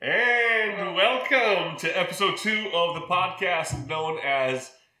Welcome to episode 2 of the podcast known as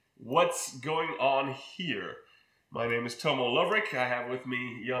What's Going On Here. My name is Tomo Lovrick. I have with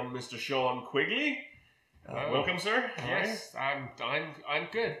me young Mr. Sean Quigley. Welcome, sir. Yes, I'm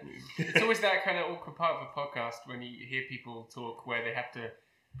good. It's always that kind of awkward part of a podcast when you hear people talk where they have to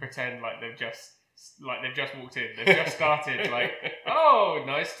pretend like they've just walked in, they've just started. Like, oh,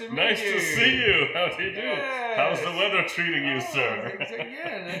 nice to meet you. Nice to see you. How do you do? Yes. How's the weather treating you, sir? So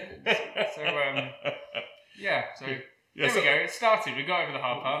here we go. It started. We got over the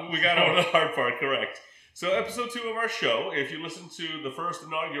hard part. We got over the hard part, correct. So episode 2 of our show, if you listen to the first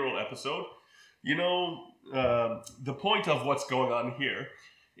inaugural episode, you know the point of what's going on here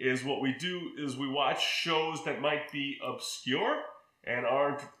is what we do is we watch shows that might be obscure and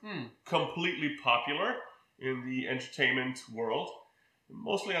aren't completely popular in the entertainment world.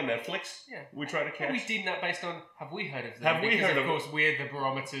 Mostly on Netflix. Yeah. We try to catch. And we deem that based on have we heard of them? Have we heard of them? Of course, we're the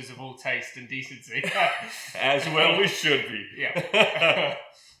barometers of all taste and decency. As well we should be. Yeah.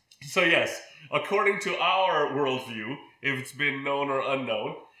 So yes, according to our worldview, if it's been known or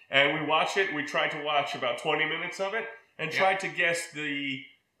unknown, and we watch it, we try to watch about 20 minutes of it, and try to guess the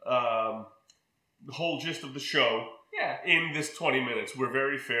whole gist of the show in this 20 minutes. We're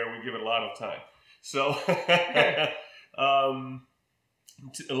very fair, we give it a lot of time. So,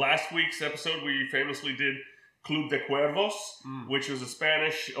 last week's episode, we famously did Club de Cuervos, which was a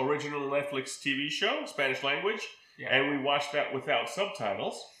Spanish original Netflix TV show, Spanish language, and we watched that without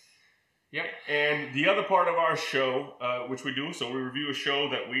subtitles. Yep. And the other part of our show, which we do, so we review a show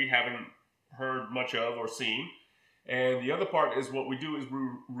that we haven't heard much of or seen. And the other part is what we do is we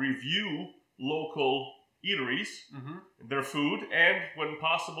review local eateries, their food, and when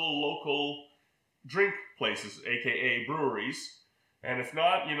possible, local drink places, aka breweries. And if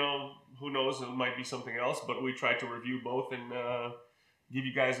not, you know, who knows, it might be something else, but we try to review both and give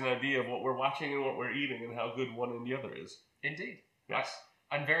you guys an idea of what we're watching and what we're eating and how good one and the other is. Indeed. Yes.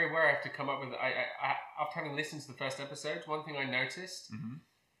 I'm very aware I have to come up with... after having listened to the first episode, one thing I noticed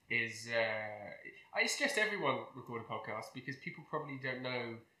is... I suggest everyone record a podcast because people probably don't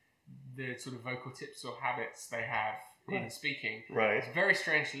know the sort of vocal tips or habits they have in speaking. Right. It's very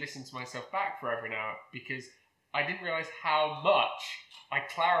strange to listen to myself back for every now because I didn't realise how much I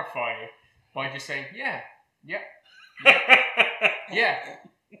clarify by just saying, yeah, oh yeah,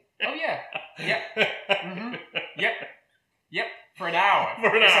 yep, for an hour.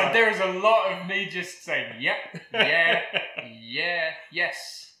 So there is a lot of me just saying, yes.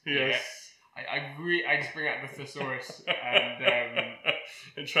 I just bring out the thesaurus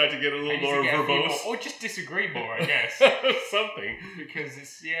and try to get a little more verbose. Or just disagree more, I guess. Something. Because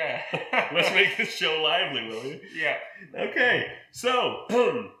it's, Let's make this show lively, will you? Yeah. Okay, so,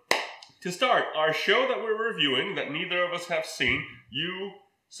 to start, our show that we're reviewing, that neither of us have seen, you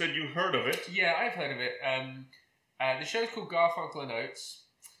said you heard of it. Yeah, I've heard of it. The show's called Garfunkel and Oates.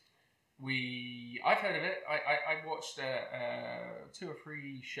 I've heard of it. I watched 2 or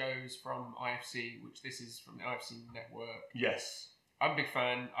 3 shows from IFC, which this is from the IFC network. Yes. I'm a big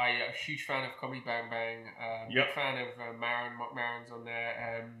fan. I'm a huge fan of Comedy Bang Bang. Big fan of Maron. Mark Maron's on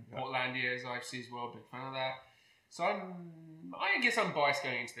there. Portlandia is IFC as well. Big fan of that. So I guess I'm biased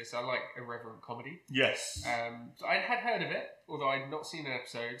going into this. I like irreverent comedy. Yes. So I had heard of it, although I'd not seen an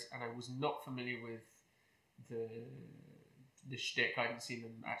episode, and I was not familiar with the shtick. I hadn't seen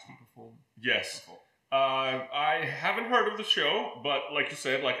them actually perform. Yes. Before. I haven't heard of the show, but like you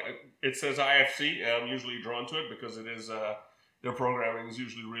said, like it says IFC, and I'm usually drawn to it because it is their programming is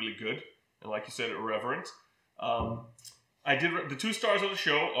usually really good, and like you said, irreverent. The 2 stars of the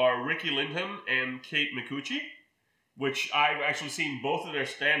show are Ricky Lindham and Kate Micucci, which I've actually seen both of their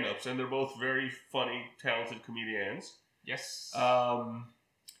stand-ups, and they're both very funny, talented comedians. Yes.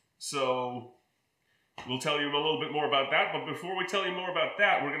 So we'll tell you a little bit more about that, but before we tell you more about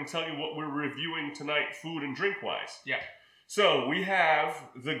that, we're going to tell you what we're reviewing tonight, food and drink-wise. Yeah. So we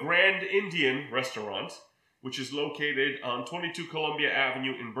have the Grand Indian Restaurant, which is located on 22 Columbia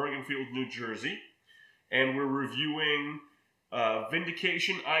Avenue in Bergenfield, New Jersey. And we're reviewing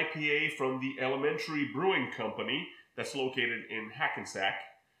Vindication IPA from the Elementary Brewing Company that's located in Hackensack.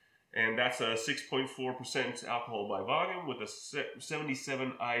 And that's a 6.4% alcohol by volume with a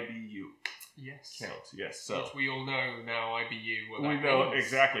 77 IBU. Yes. Count, yes. So which we all know now, IBU. We know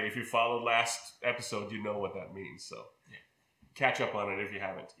exactly. If you followed last episode, you know what that means. So catch up on it if you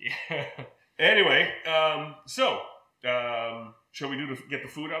haven't. Yeah. Anyway, shall we get the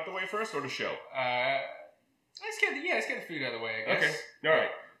food out the way first, or the show? Let's get the food out of the way, I guess. Okay. All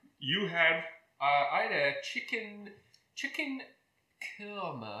right. You had. I had a chicken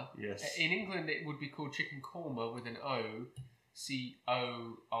korma. Yes. In England, it would be called chicken korma with an O. in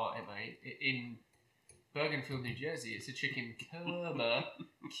Bergenfield, New Jersey. It's a chicken keema,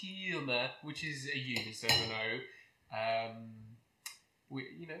 which is a U instead of an O.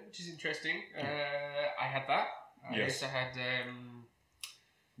 Which is interesting. I had that. I also had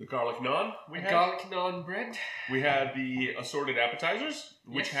the garlic naan. Garlic naan bread. We had the assorted appetizers,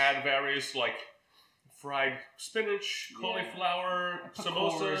 which had various like fried spinach, cauliflower,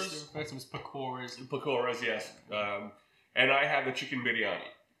 samosas. The first was pakoras. Pakoras, yes. And I had the chicken biryani.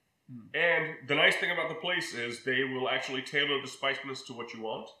 And the nice thing about the place is they will actually tailor the spiciness to what you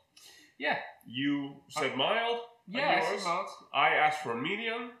want. Yeah. You said mild. Yeah, I said mild. I asked for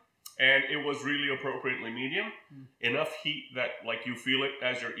medium, and it was really appropriately medium. Enough heat that like you feel it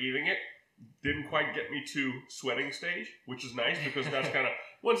as you're eating it. Didn't quite get me to sweating stage, which is nice because that's kind of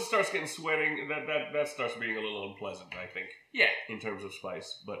once it starts getting sweating, that starts being a little unpleasant, I think. Yeah. In terms of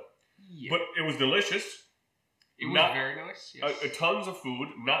spice, but it was delicious. It was very nice. Yes. Tons of food,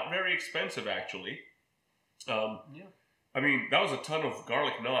 not very expensive actually. I mean, that was a ton of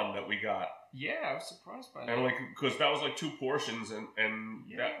garlic naan that we got. Yeah, I was surprised by that. And because that was like 2 portions, and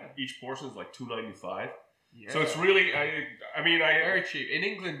that each portion is like $2.95. Yeah. So it's really, very cheap. In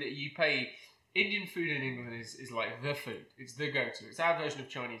England, you pay Indian food in England is like the food. It's the go-to. It's our version of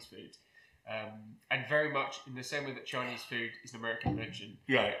Chinese food. And very much in the same way that Chinese food is an American invention,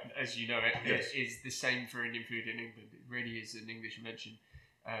 as you know it, it is the same for Indian food in England. It really is an English invention.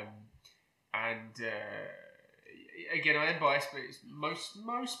 Again, I am biased, but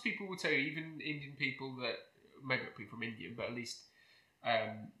most people will tell you, even Indian people that, maybe not people from India, but at least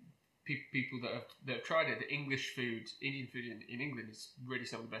people that have tried it, the Indian food in England is really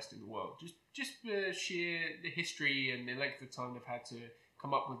some of the best in the world. Just sheer the history and the length of time they've had to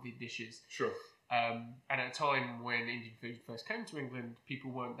come up with the dishes. Sure. And at a time when Indian food first came to England,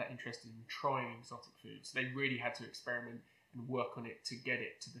 people weren't that interested in trying exotic foods. They really had to experiment and work on it to get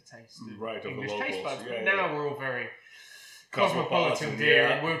it to the taste of English taste buds. But now we're all very cosmopolitan dear,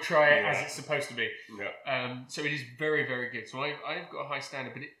 and we'll try it as it's supposed to be. Yeah. So it is very, very good. So I've got a high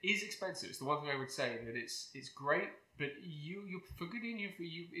standard, but it is expensive. It's the one thing I would say, that it's great, but you for good Indian food,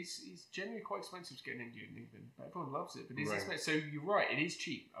 it's generally quite expensive to get an Indian in England. But everyone loves it, but it's expensive. So you're right, it is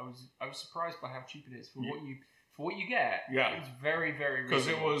cheap. I was surprised by how cheap it is for what you get. Yeah, it's very, very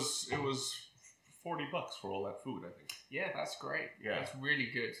reasonable. Because it was $40 for all that food, I think. Yeah, that's great. Yeah, that's really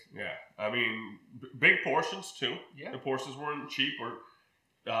good. Yeah, I mean, big portions too. Yeah, the portions weren't cheap. Or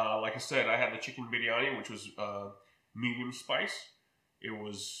like I said, I had the chicken biryani, which was medium spice. It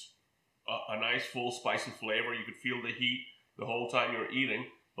was a nice full spicy flavor. You could feel the heat the whole time you're eating.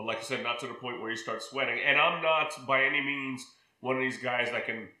 But like I said, not to the point where you start sweating. And I'm not by any means one of these guys that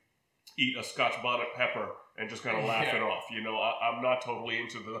can eat a Scotch bonnet pepper and just kind of laugh it off. I'm not totally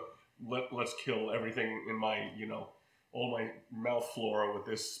into the let's kill everything in my, all my mouth flora with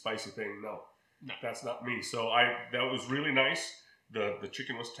this spicy thing. No, that's not me. So that was really nice. The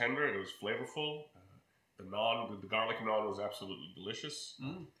chicken was tender. It was flavorful. The naan, the garlic naan was absolutely delicious.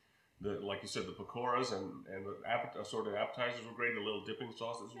 Like you said, the pakoras and the assorted appetizers were great. The little dipping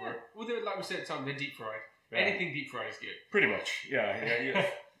sauces were. Well, like we said at the time, they're deep fried. Yeah. Anything deep fried is good. Pretty much, yeah.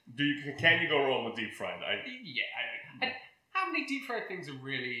 Can you go wrong with deep fried? How many deep fried things are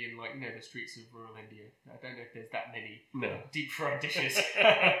really in the streets of rural India? I don't know if there's that many deep fried dishes.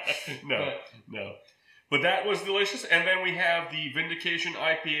 No. But that was delicious. And then we have the Vindication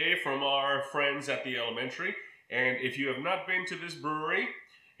IPA from our friends at the Elementary. And if you have not been to this brewery,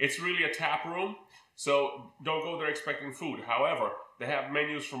 it's really a tap room. So don't go there expecting food. However, they have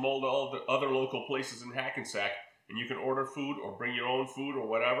menus from all the other local places in Hackensack. And you can order food or bring your own food or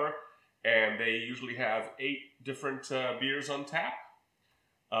whatever. And they usually have 8 different beers on tap.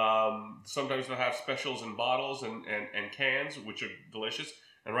 Sometimes they'll have specials in bottles and cans, which are delicious.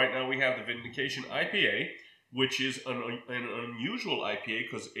 And right now we have the Vindication IPA, which is an unusual IPA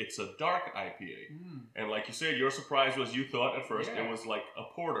because it's a dark IPA. And like you said, your surprise was you thought at first it was like a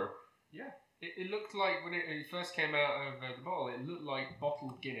porter. Yeah. It looked like, when it first came out of the bottle, it looked like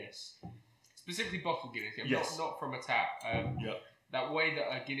bottled Guinness. Specifically bottled Guinness, not from a tap. That way that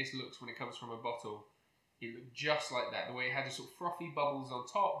a Guinness looks when it comes from a bottle, it looked just like that. The way it had the sort of frothy bubbles on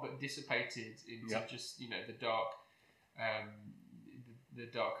top, but dissipated into just the dark, the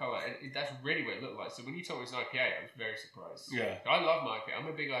dark colour. And that's really what it looked like. So when you told me it was an IPA, I was very surprised. Yeah, I love my IPA. I'm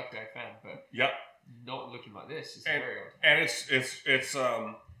a big IPA fan, but not looking like this. It's very odd. And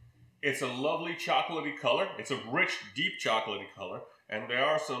it's a lovely chocolatey colour. It's a rich, deep chocolatey colour, and there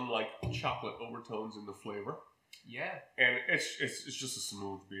are some chocolate overtones in the flavour. Yeah, and it's just a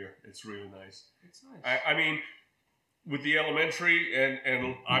smooth beer. It's really nice. It's nice. I mean, with the Elementary,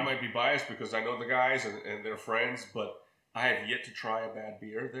 and I might be biased because I know the guys and they're friends, but I have yet to try a bad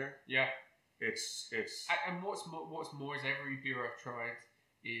beer there. Yeah. It's and what's more is every beer I've tried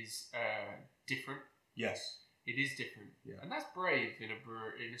is different. Yes. It is different. Yeah. And that's brave in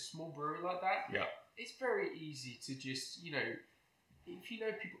a small brewery like that. Yeah. It's very easy to just, if you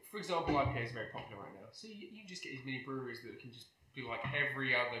know people, for example, IPA is very popular right now. So you just get as many breweries that can just be like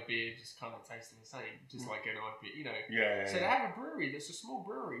every other beer just kind of tasting the same, just like an IPA, Yeah. So to have a brewery that's a small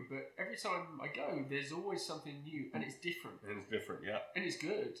brewery, but every time I go, there's always something new and it's different. And it's different, yeah. And it's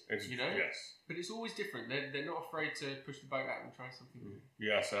good, Yes. But it's always different. They're not afraid to push the boat out and try something new.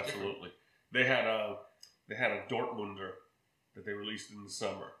 Yes, absolutely. They had a Dortmunder that they released in the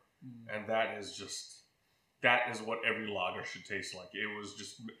summer, and that is what every lager should taste like. It was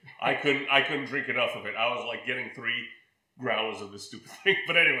just I couldn't drink enough of it. I was like getting 3 growlers of this stupid thing.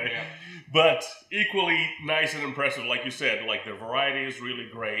 But anyway, but equally nice and impressive, like you said. Like their variety is really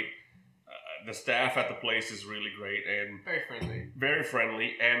great. The staff at the place is really great and very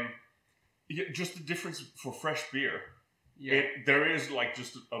friendly, and just the difference for fresh beer. Yeah, there is like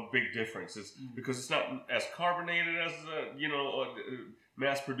just a big difference. It's because it's not as carbonated as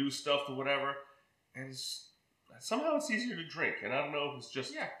mass-produced stuff or whatever, and somehow it's easier to drink. And I don't know if it's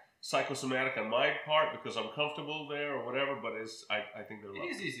just psychosomatic on my part because I'm comfortable there or whatever, but I think they're lovely.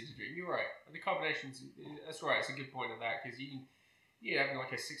 It is easy to drink. You're right. The combinations. That's right. It's a good point of that because you have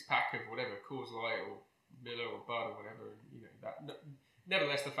like a 6-pack of whatever Coors Light or Miller or Bud or whatever. That.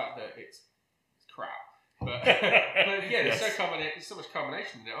 Nevertheless, the fact that it's crap. But there's so much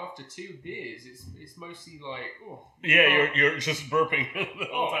carbonation in it. After 2 beers, it's mostly like you're just burping the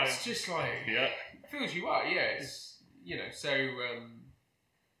whole time. It's just like it fills you up. Yeah, it's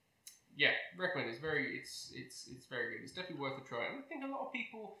recommend it. It's very good. It's definitely worth a try. And I think a lot of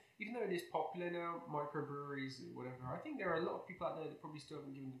people, even though it is popular now, microbreweries or whatever, I think there are a lot of people out there that probably still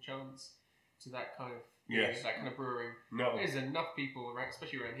haven't given a chance to that kind of that kind of brewing. No, there's enough people around,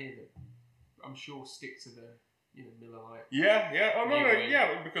 especially around here, that I'm sure stick to the Miller Lite.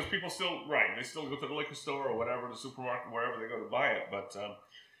 Yeah, because people still they still go to the liquor store or whatever, the supermarket, wherever they go to buy it. But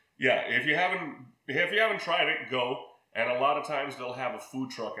if you haven't tried it, go. And a lot of times they'll have a food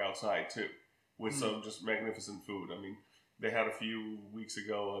truck outside too, with some just magnificent food. I mean, they had a few weeks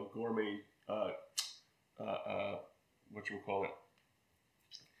ago a gourmet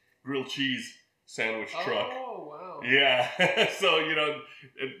grilled cheese sandwich truck. Oh, wow. Yeah. So,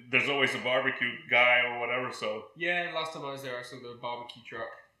 there's always a barbecue guy or whatever, so. Yeah, last time I was there, I saw the barbecue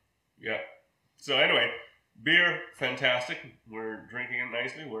truck. Yeah. So, anyway, beer, fantastic. We're drinking it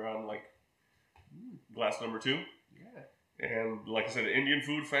nicely. We're on, glass number 2. Yeah. And, like I said, Indian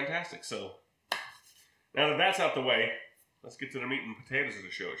food, fantastic. So, now that that's out the way, let's get to the meat and potatoes of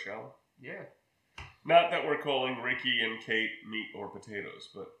the show, shall we? Yeah. Not that we're calling Ricky and Kate meat or potatoes,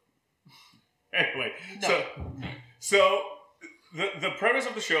 but... Anyway, so the premise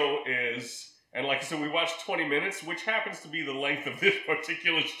of the show is, and like I said, we watched 20 minutes, which happens to be the length of this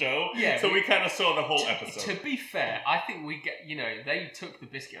particular show. Yeah. So we kind of saw the whole episode. To be fair, I think we get, they took the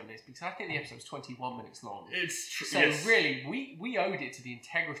biscuit on this because I think the episode was 21 minutes long. It's true. So really, we owed it to the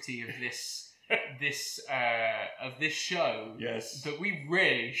integrity of this show. Yes. That we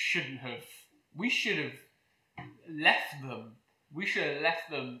really shouldn't have. We should have left them. We should have left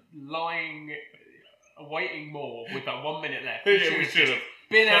them lying, waiting more with that 1 minute left. We should have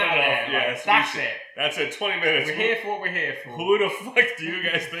been out of there. Yes, that's it. That's it. 20 minutes. We're here for what we're here for. Who the fuck do you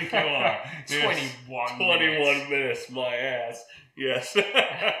guys think you are? 21 minutes. My ass. Yes.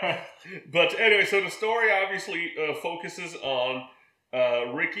 But anyway, so the story obviously focuses on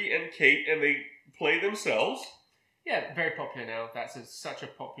Ricky and Kate, and they play themselves. Yeah, very popular now. That's such a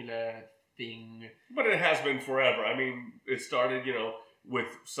popular thing. But it has been forever. I mean, it started, with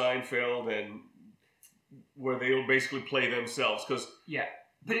Seinfeld and where they'll basically play themselves. Cause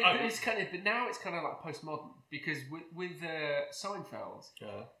but now it's kind of like postmodern because with Seinfeld,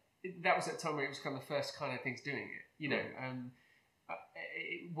 that was at the time where it was kind of the first kind of things doing it.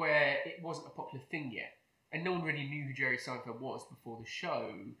 Where it wasn't a popular thing yet, and no one really knew who Jerry Seinfeld was before the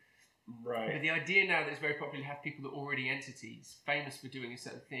show. Right. But the idea now that it's very popular to have people that are already entities, famous for doing a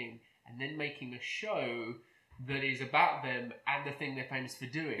certain thing, and then making a show that is about them and the thing they're famous for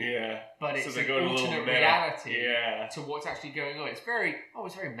doing. Yeah. But it's an alternate reality to what's actually going on. It's very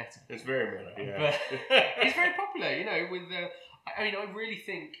meta. It's very meta, yeah. But it's very popular, with I really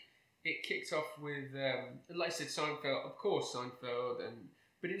think it kicked off with, like I said, Seinfeld, of course,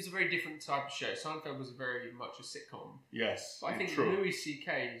 but it was a very different type of show. Seinfeld was very much a sitcom. Yes, but I think true. Louis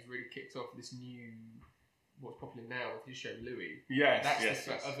C.K. has really kicked off this new... what's popular now with his show Louis. Yes,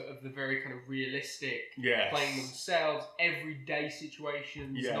 that's of the very kind of realistic, playing themselves, everyday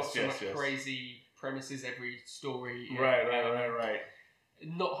situations, not so much crazy premises, every story. Right.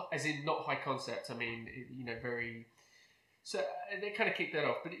 Not as in not high concept. I mean, very. So they kind of kicked that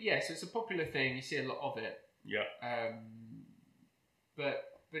off, but yeah, so it's a popular thing. You see a lot of it. Yeah. But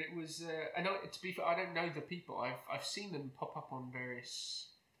it was, and to be fair, I don't know the people. I've seen them pop up on various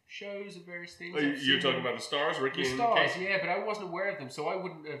shows of various things. You're talking about the stars, Ricky and stars, Kate? yeah, but I wasn't aware of them, so I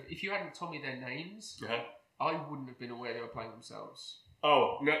wouldn't have. If you hadn't told me their names, I wouldn't have been aware they were playing themselves.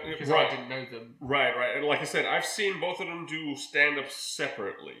 Oh, no, because right. I didn't know them. Right. And like I said, I've seen both of them do stand-up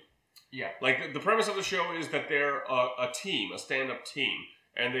separately. Yeah. Like the premise of the show is that they're a team, a stand-up team,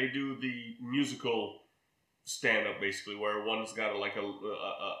 and they do the musical stand-up basically, where one's got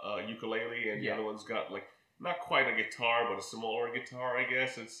a ukulele and the other one's got like not quite a guitar, but a smaller guitar. I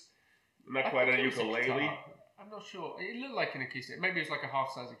guess it's not quite a ukulele. I'm not sure. It looked like an acoustic. Maybe it was like a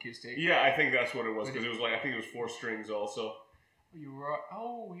half-size acoustic. Yeah, I think that's what it was because it was like I think it was 4 strings also. You're right.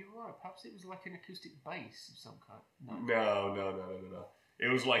 Oh, you're right. Perhaps it was like an acoustic bass of some kind. No. It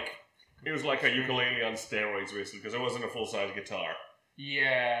was like a ukulele on steroids, basically, because it wasn't a full-size guitar.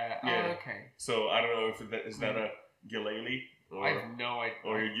 Yeah. Oh, okay. So I don't know if is that a ukulele or I have no idea.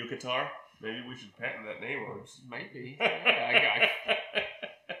 Or a ukitar. Maybe we should patent that name. Or maybe. Yeah,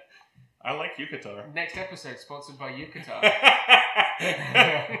 I like Yucatar. Next episode sponsored by Yucatar.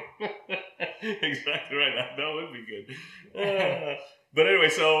 Exactly right. That would be good. But anyway,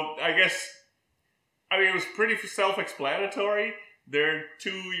 so I mean, it was pretty self-explanatory. They're 2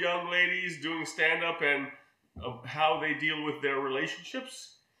 young ladies doing stand-up and how they deal with their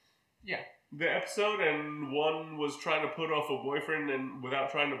relationships. Yeah. The episode, and one was trying to put off a boyfriend and without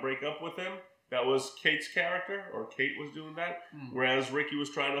trying to break up with him. That was Kate's character, or Kate was doing that. Whereas Ricky was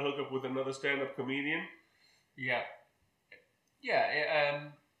trying to hook up with another stand-up comedian. Yeah.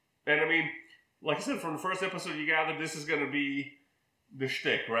 And I mean, like I said, from the first episode, you gathered this is going to be the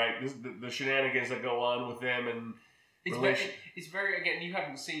shtick, right? The shenanigans that go on with them and it's very, again, you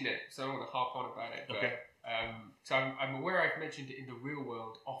haven't seen it, so I don't want to harp on about it. But, okay. So I'm aware I've mentioned it in the real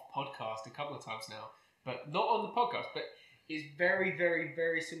world off podcast a couple of times now, but not on the podcast. But it's very, very,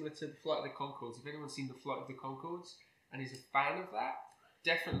 very similar to the Flight of the Conchords. If anyone's seen the Flight of the Conchords and is a fan of that,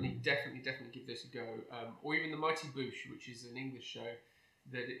 definitely give this a go. Or even the Mighty Boosh, which is an English show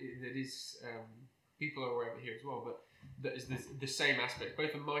that is people are aware of it here as well, but that is the same aspect.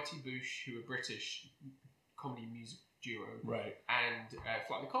 Both the Mighty Boosh, who are British comedy music duo, right, and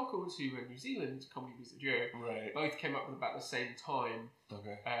Flight of the Conchords, who are New Zealand comedy music duo, right, both came up with about the same time.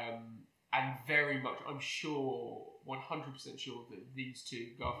 Okay. And very much, I'm sure, 100% sure that these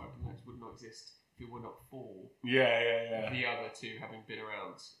 2 Garfunkel notes would not exist if it were not for the other 2 having been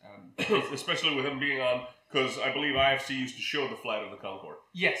around. Especially with them being on, because I believe IFC used to show the Flight of the Conchord.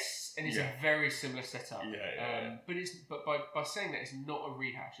 Yes, and it's a very similar setup. Yeah. But by saying that, it's not a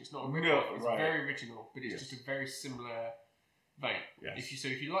rehash. It's not a rip-off. It's very original, but it's just a very similar vein. Yes.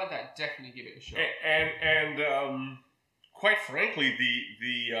 If you like that, definitely give it a shot. And quite frankly,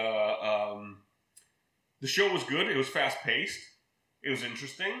 the show was good. It was fast paced. It was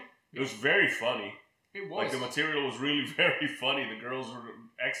interesting. It was very funny. It was. Like the material was really very funny. The girls were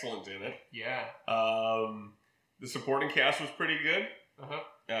excellent in it. Yeah. The supporting cast was pretty good.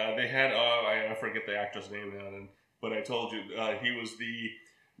 They had I forget the actor's name now, but I told you he was the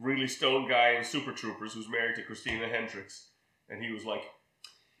really stoned guy in Super Troopers who's married to Christina Hendricks, and he was like.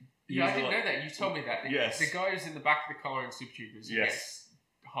 Yeah, I didn't know that. You told me that. Yes. The guy who's in the back of the car in Super Troopers who gets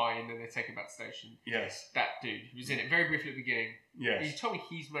high and then they take him back to the station. Yes. That dude who was in it very briefly at the beginning. Yes. You told me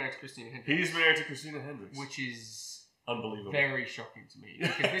he's married to Christina Hendricks. He's married to Christina Hendricks. Which is unbelievable. Very shocking to me.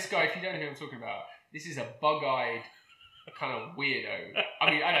 Because this guy, if you don't know who I'm talking about, this is a bug-eyed kind of weirdo. I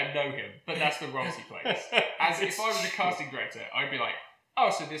mean, I don't know him, but that's the roles he plays. As if I was a casting director, I'd be like, oh,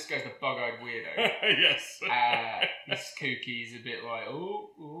 so this guy's the bug-eyed weirdo. Yes. He's kooky, he's a bit like,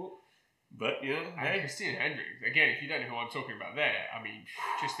 oh. But, you know, and Christina Hendricks, again, if you don't know who I'm talking about there, I mean,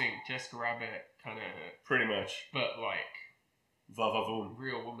 just think Jessica Rabbit kind of... Pretty much. But, like... Va-va-voom.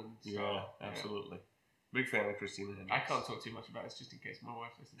 Real woman style. Yeah, absolutely. Big fan of Christina Hendricks. I can't talk too much about this just in case my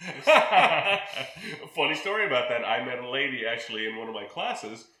wife listens to this. Funny story about that. I met a lady, actually, in one of my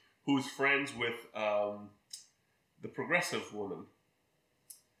classes who's friends with the Progressive woman.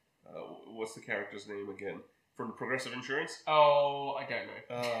 What's the character's name again? From Progressive Insurance? Oh, I don't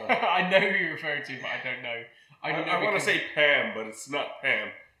know. I know who you're referring to, but I don't know. I want to say Pam, but it's not Pam.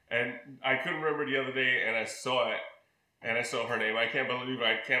 And I couldn't remember the other day, and I saw it, and I saw her name. I can't believe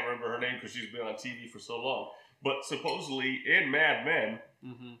I can't remember her name because she's been on TV for so long. But supposedly, in Mad Men,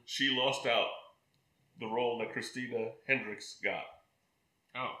 she lost out the role that Christina Hendricks got.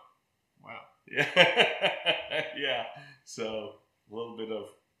 Oh, wow. Yeah. Yeah. So, a little bit of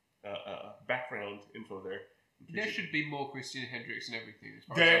background info there. There should be more Christian Hendricks and everything. As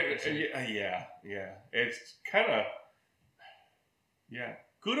far as I'm concerned. Yeah. It's kind of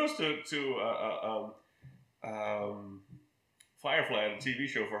Kudos to Firefly, the TV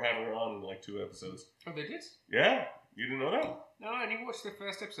show, for having her on in like 2 episodes. Oh, they did? Yeah, you didn't know that? No, I only watched the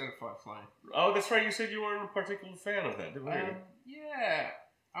first episode of Firefly. Oh, that's right. You said you weren't a particular fan of that, didn't you? Yeah,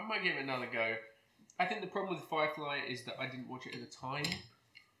 I might give it another go. I think the problem with Firefly is that I didn't watch it at the time.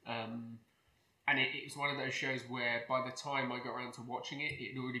 And it was one of those shows where by the time I got around to watching it,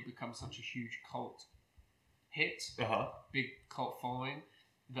 it had already become such a huge cult hit, big cult following,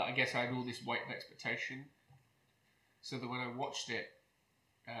 that I guess I had all this weight of expectation. So that when I watched it,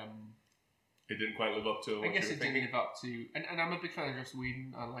 it didn't quite live up to what I guess you were it thinking. didn't live up to... And I'm a big fan of Joss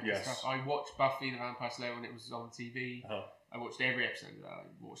Whedon. I like his stuff. I watched Buffy the Vampire Slayer when it was on TV. I watched every episode of that. I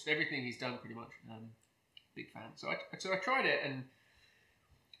watched everything he's done pretty much. Big fan. So I tried it, and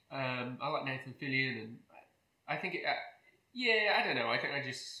I like Nathan Fillion, and I think it... I don't know. I think I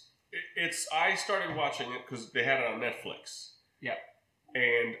just... I started watching it because they had it on Netflix. Yeah.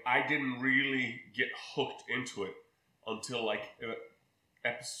 And I didn't really get hooked into it until like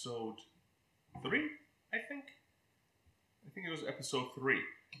episode 3, I think. I think it was episode 3.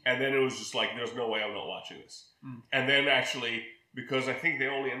 And then it was just like, there's no way I'm not watching this. And then actually, because I think they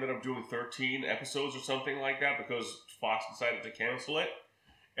only ended up doing 13 episodes or something like that because Fox decided to cancel it.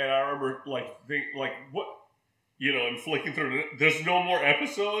 And I remember what, and flicking through, there's no more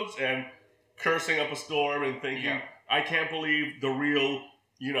episodes, and cursing up a storm and thinking, I can't believe the real,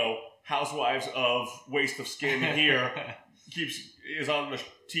 Housewives of Waste of Skin here is on the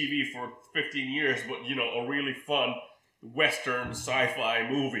TV for 15 years, but a really fun Western sci-fi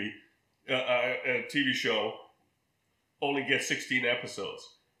movie, a TV show, only gets 16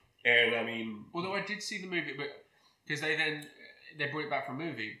 episodes. And I mean, although I did see the movie, but because they brought it back for a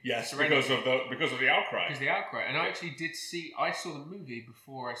movie. Yes, because of the outcry. Because of the outcry, and I actually I saw the movie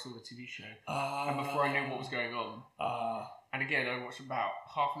before I saw the TV show, and before I knew what was going on. And again, I watched about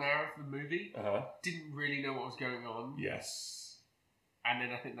half an hour of the movie. Didn't really know what was going on. Yes. And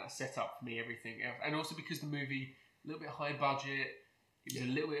then I think that set up for me everything else. And also because the movie, a little bit high budget, it was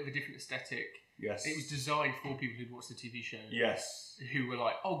a little bit of a different aesthetic. Yes. It was designed for people who'd watched the TV show. Yes. Who were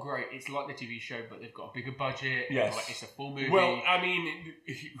like, oh great, it's like the TV show, but they've got a bigger budget. Yes. Like, it's a full movie. Well, I mean,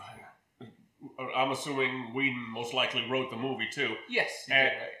 I'm assuming Whedon most likely wrote the movie too. Yes.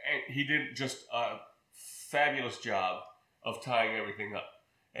 And he did just a fabulous job of tying everything up.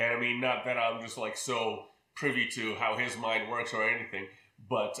 And I mean, not that I'm just like so privy to how his mind works or anything,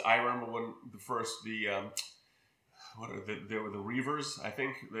 but I remember when there were the Reavers, I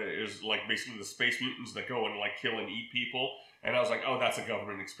think. It was like basically the space mutants that go and like kill and eat people. And I was like, oh, that's a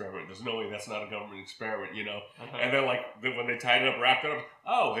government experiment. There's no way that's not a government experiment, And then when they tied it up, wrapped it up,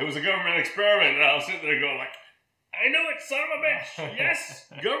 oh, it was a government experiment. And I was sitting there going like, I knew it, son of a bitch. Yes,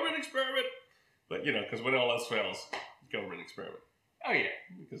 government experiment. But, because when all else fails, government experiment. Oh, yeah.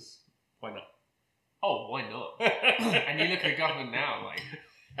 Because why not? Oh, why not? And you look at the government now, like,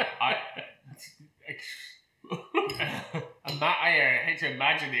 I hate to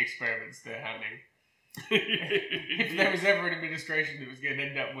imagine the experiments they're having. If there was ever an administration that was going to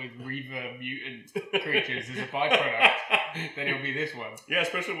end up with Reaver mutant creatures as a byproduct, then it'll be this one. Yeah,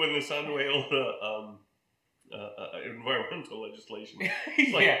 especially when the Sun Whale environmental legislation.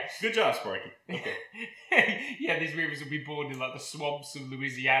 Good job, Sparky. Okay. Yeah, these Reavers will be born in like the swamps of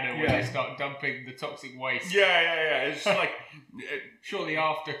Louisiana where they start dumping the toxic waste. Yeah. It's just like shortly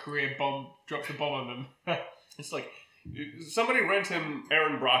after Korea drops a bomb on them. It's like somebody rent him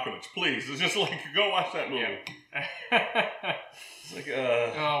Aaron Brockovich, please. It's just like go watch that movie. Yeah. It's like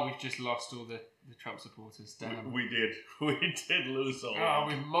we've just lost all the Trump supporters. Damn. We did lose all. Oh,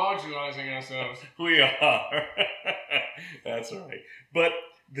 we're marginalising ourselves. We are. That's all right. But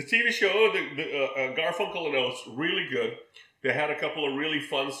the TV show, the Garfunkel and Oates, really good. They had a couple of really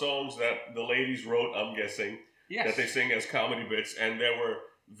fun songs that the ladies wrote, I'm guessing, that they sing as comedy bits, and they were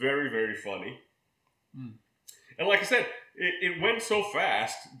very, very funny. And like I said, it went so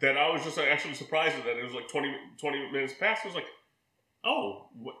fast that I was just actually surprised that it was like 20 minutes past. I was like, oh,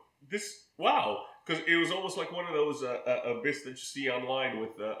 wow. Because it was almost like one of those bits that you see online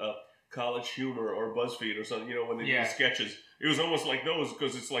with College Humor or BuzzFeed or something, when they do sketches. It was almost like those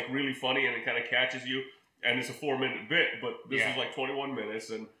because it's like really funny and it kind of catches you. And it's a 4-minute bit, but this is like 21 minutes.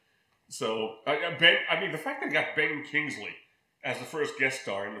 And so, the fact that I got Ben Kingsley as the first guest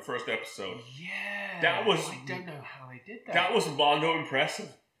star in the first episode. Yeah. That was... I don't know how they did that. That was Mondo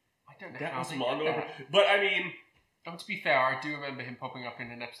impressive. I don't know how they did that. But I mean... To be fair, I do remember him popping up in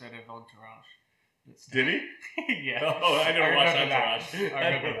an episode of Entourage. Did he? Yeah. Oh, I never watched remember that. Entourage. I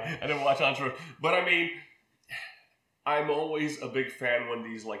remember that. I never watched Entourage. But I mean, I'm always a big fan when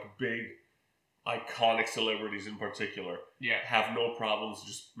these like big, iconic celebrities in particular have no problems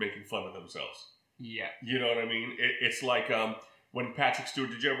just making fun of themselves. Yeah. You know what I mean? It's like when Patrick Stewart.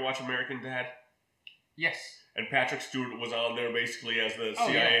 Did you ever watch American Dad? Yes. And Patrick Stewart was on there basically as the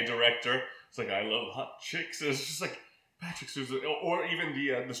CIA director. It's like, I love hot chicks. It's just like Patrick Stewart, or even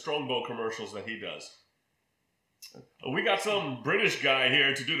the Strongbow commercials that he does. We got some British guy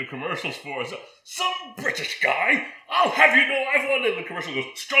here to do the commercials for us. Some British guy? I'll have you know I've won. And the commercial goes,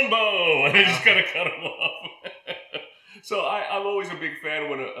 Strongbow! And they just kind of cut him off. So I'm always a big fan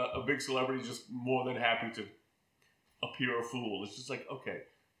when a big celebrity is just more than happy to appear a fool. It's just like, okay.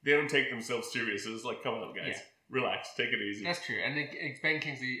 They don't take themselves serious. It's like, come on, guys. Relax. Take it easy. That's true. And it's Ben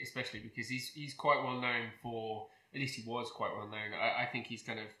Kingsley especially because he's quite well known for, at least he was quite well known. I think he's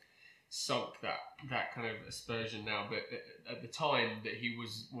kind of sunk that kind of aspersion now. But at the time that he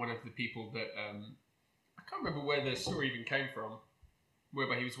was one of the people that, I can't remember where the story even came from,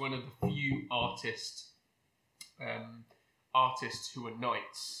 whereby he was one of the few artists who were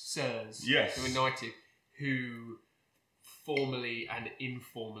knights, sirs, who were knighted, who formally and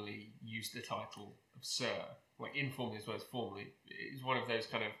informally used the title of Sir. Like informally as well as formally. It's one of those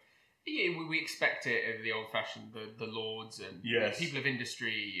kind of, we expect it in the old-fashioned, the lords and people of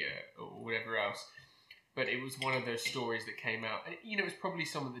industry or whatever else. But it was one of those stories that came out. And, it was probably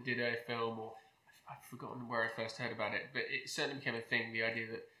someone that did a film, or I've forgotten where I first heard about it, but it certainly became a thing, the idea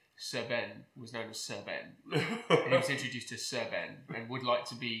that Sir Ben was known as Sir Ben. And he was introduced as Sir Ben and would like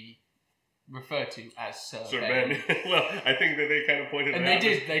to be referred to as Sir Ben. Well, I think that they kind of pointed it out. And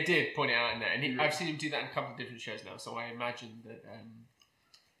they did point it out in there. And I've seen him do that in a couple of different shows now, so I imagine that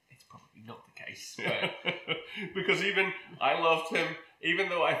it's probably not the case. But because I loved him, even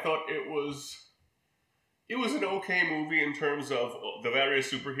though I thought it was an okay movie in terms of the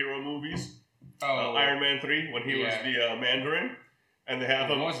various superhero movies. Iron Man 3, when he was the Mandarin. And they have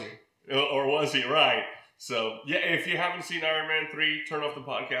him. Was he? Or was he? Right. So, if you haven't seen Iron Man 3, turn off the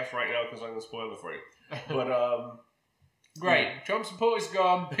podcast right now because I'm going to spoil it for you. But, great. Trump supporters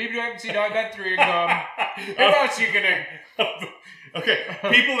gone. People who haven't seen Iron Man 3 are gone. Who else are you going to... Okay,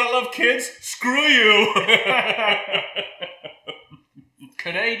 people that love kids, screw you.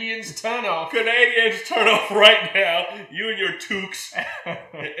 Canadians, turn off. Canadians, turn off right now. You and your toques.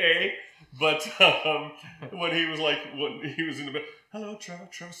 But when he was in the bed, hello, Trevor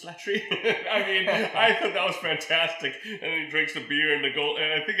Slattery. I mean, I thought that was fantastic. And then he drinks the beer and the goal.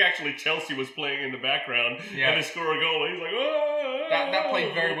 And I think actually Chelsea was playing in the background. And they score a goal. And he's like, oh. That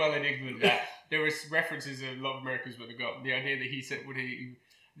played very well in England. There was references in a lot of Americans would have got the idea that he said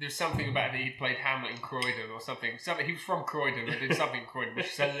there's something about that he played Hamlet in Croydon or something. He was from Croydon or did something in Croydon, which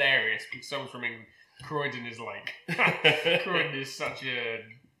is hilarious because someone's from England. Croydon is like Croydon is such a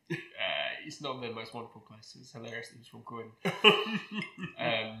it's not the most wonderful place. It's hilarious that he's from Croydon.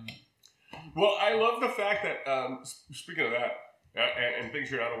 Well, I love the fact that speaking of that and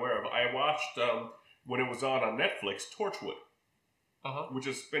things you're not aware of, I watched when it was on Netflix, Torchwood. Which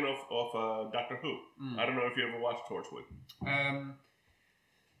is a spin-off of Doctor Who. I don't know if you ever watched Torchwood.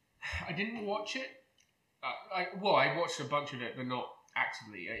 I didn't watch it. I watched a bunch of it, but not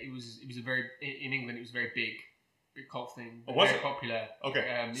actively. It was a very in England. It was a very big cult thing. Oh, was very it popular?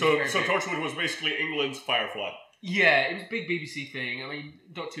 Okay, so Torchwood was basically England's Firefly. Yeah, it was a big BBC thing. I mean,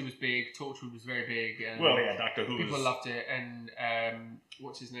 Doctor Who was big. Torchwood was very big. Doctor Who. People loved it, and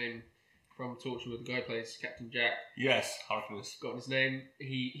what's his name? From Torchwood, the guy who plays Captain Jack. Yes, Harkness. Got his name.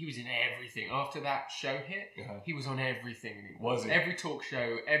 He was in everything. After that show hit, he was on everything. Was he? Every talk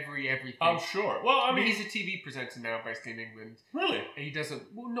show, everything. I'm sure. Well, I mean, he's a TV presenter now based in England. Really? He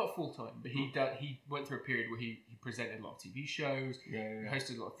doesn't, not full time, but he went through a period where he presented a lot of TV shows,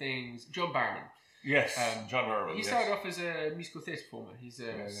 hosted a lot of things. John Barrowman. Yes, John Barrowman. He started off as a musical theatre performer. He's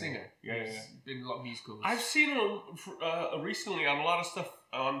a singer. He's been in a lot of musicals. I've seen him recently on a lot of stuff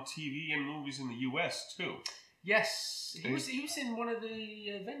on TV and movies in the US too. Yes, he was in one of the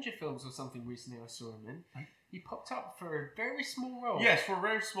Avenger films or something recently. I saw him in. He popped up for a very small role. Yes, for a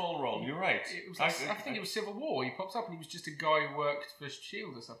very small role. You're right. It was I think it was Civil War. He pops up and he was just a guy who worked for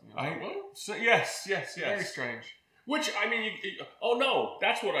S.H.I.E.L.D. or something. Yes. Very strange. Which, I mean, oh no,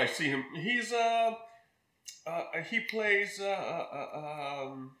 that's what I see him. He's, he plays,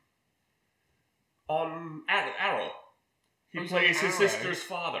 on Arrow. He plays his sister's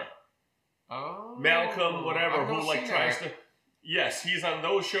father. Oh. Malcolm, whatever, who like tries to... Yes, he's on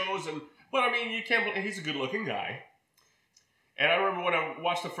those shows, but I mean, you can't... He's a good-looking guy. And I remember when I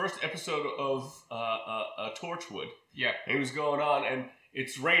watched the first episode of Torchwood. Yeah. And he was going on, and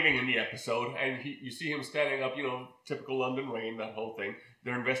it's raining in the episode, and you see him standing up, typical London rain, that whole thing.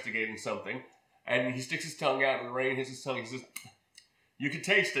 They're investigating something, and he sticks his tongue out, and the rain hits his tongue. He says, "You can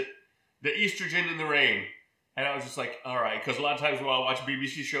taste it, the estrogen in the rain." And I was just like, all right, because a lot of times when I watch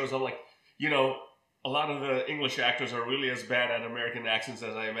BBC shows, I'm like, a lot of the English actors are really as bad at American accents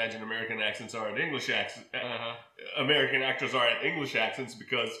as I imagine American accents are at English accents. American actors are at English accents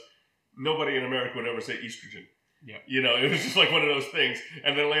because nobody in America would ever say estrogen. Yeah. It was just like one of those things.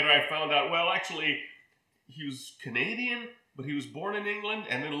 And then later I found out, well, actually, he was Canadian, but he was born in England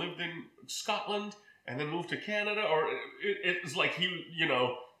and then lived in Scotland and then moved to Canada. Or it was like he,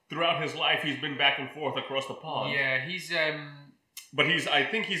 throughout his life, he's been back and forth across the pond. Yeah, he's... But I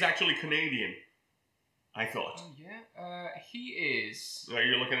think he's actually Canadian, I thought. Oh, yeah? He is... Are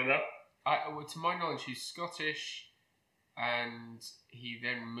you looking it up? Well, to my knowledge, he's Scottish, and he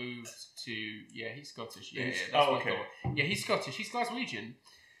then moved to... Yeah, he's Scottish. Yeah, that's what I thought. Yeah, he's Scottish. He's Glaswegian.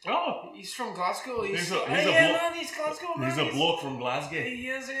 Oh! He's from Glasgow. He's Glasgow, man. He's a bloke from Glasgow. He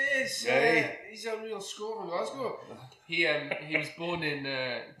is. Yeah. He's a real score from Glasgow. He was born in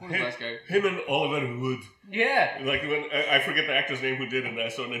Glasgow. Him and Oliver Wood. Yeah. Like when I forget the actor's name who did it, and I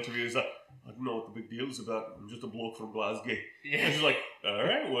saw an interview. He's like, I don't know what the big deal is about. I'm just a bloke from Glasgow. Yeah. And she's like, all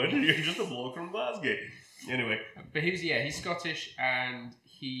right, Wood, you're just a bloke from Glasgow. Anyway. But he's Scottish, and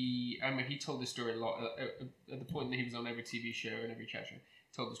he told this story a lot at the point that he was on every TV show and every chat show.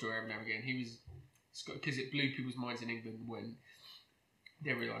 Told the story every now and again. He was, because it blew people's minds in England when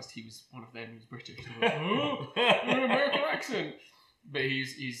they realised he was one of them. He was British. They were like, oh, an American accent. But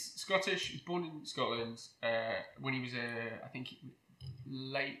he's Scottish. He was born in Scotland. When he was I think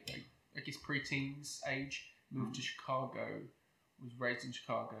late, I guess pre-teens age, moved to Chicago. Was raised in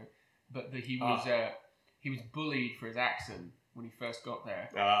Chicago, but he was bullied for his accent when he first got there.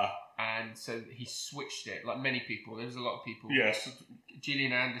 And so he switched it, like many people. There was a lot of people. Yes.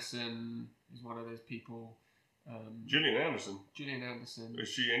 Gillian Anderson is one of those people. Gillian Anderson? Gillian Anderson. Is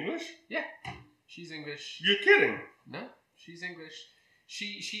she English? Yeah. She's English. You're kidding? No, she's English.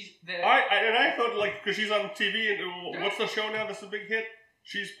 She's there. I thought, like, because she's on TV, and what's the show now that's a big hit?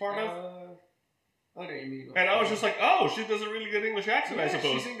 She's part of? I know what you mean. And I was just like, oh, she does a really good English accent, I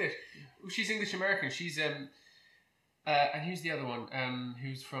suppose. She's English. She's English American. She's and who's the other one?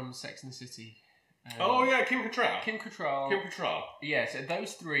 Who's from Sex and the City? Kim Cattrall. Kim Cattrall. Kim Cattrall. Yeah, so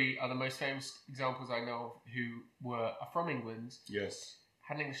those three are the most famous examples I know of who are from England. Yes.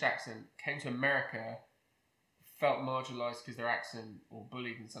 Had an English accent, came to America, felt marginalised because their accent, or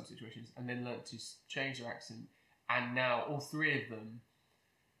bullied in some situations, and then learnt to change their accent. And now all three of them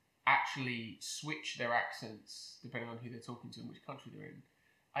actually switch their accents depending on who they're talking to and which country they're in.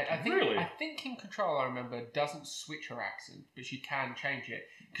 I think Kim Cattrall, I remember, doesn't switch her accent, but she can change it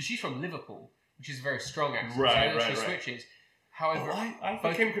because she's from Liverpool, which is a very strong accent. Right. She switches. However, I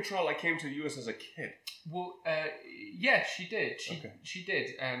thought Kim Cattrall came to the US as a kid. Well, yeah, she did. She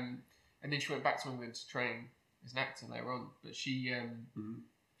did. And then she went back to England to train as an actor later on. But she,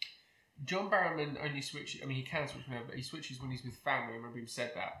 John Barrowman only switches. I mean, he can switch whenever, but he switches when he's with family. I remember him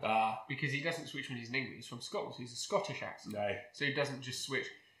said that because he doesn't switch when he's in England. He's from Scotland, so he's a Scottish accent. No. So he doesn't just switch.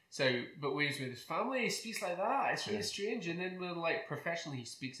 So, but when he's with his family, he speaks like that. It's really strange. And then, like, professionally, he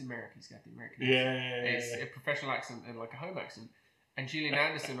speaks American. He's got the American accent. It's a professional accent and, like, a home accent. And Gillian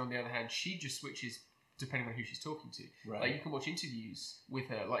Anderson, on the other hand, she just switches depending on who she's talking to. Right. Like, you can watch interviews with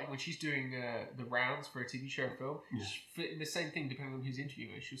her. Like, when she's doing the rounds for a TV show or film, she's the same thing depending on who's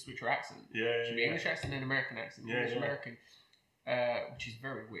interviewing her. She'll switch her accent. She'll be English accent and American accent. English American, which is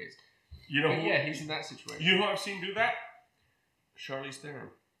very weird. He's in that situation. You know who I've seen do that? Charlize Theron.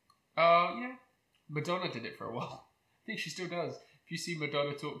 Oh, yeah. Madonna did it for a while. I think she still does. If you see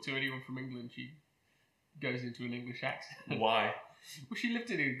Madonna talk to anyone from England, she goes into an English accent. Why? Well, she lived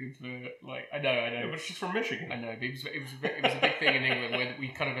in England for, like, I know. Yeah, but she's from Michigan. I know, but it was a big thing in England where we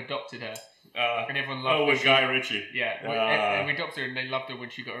kind of adopted her. And everyone loved her. Oh, with Guy Ritchie. Yeah. And we adopted her and they loved her when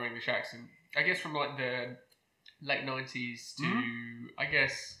she got her English accent. I guess from, like, the late 90s to, I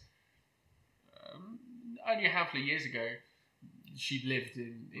guess, only a handful of years ago. She lived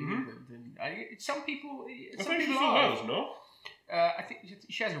in England, and some people. I think she still does, no? I think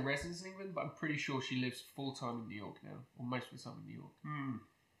she has a residence in England, but I'm pretty sure she lives full time in New York now, or most of the time in New York.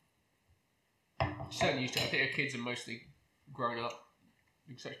 She certainly used to. I think her kids are mostly grown up, with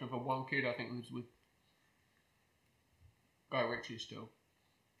the exception of her one kid. I think lives with Guy Ritchie still.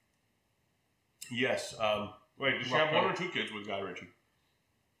 Yes. Wait, does she have one or two kids with Guy Ritchie?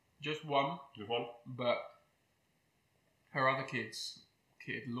 Just one. Just one. But her other kid,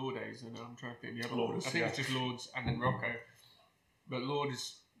 Lourdes, and I'm trying to think the other one. I think it's just Lourdes and then Rocco. But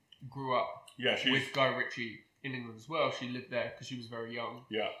Lourdes grew up with Guy Ritchie in England as well. She lived there because she was very young.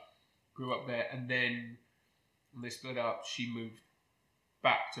 Yeah. Grew up there, and then when they split up, she moved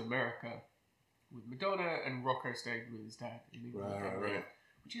back to America with Madonna, and Rocco stayed with his dad in England. Right.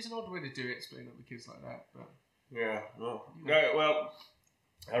 Which is an odd way to do it, splitting up the kids like that. But yeah, well,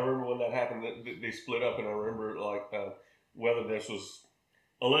 I remember when that happened. They split up, and I remember whether this was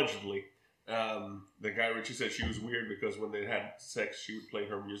allegedly. The guy Richie said she was weird because when they had sex, she would play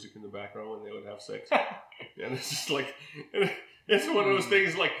her music in the background when they would have sex, and it's just like it's one of those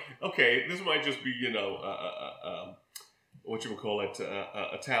things. Like, okay, this might just be what you would call it,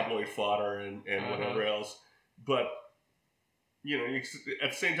 a tabloid fodder and whatever else, but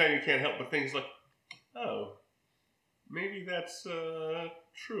at the same time you can't help but think like, oh, maybe that's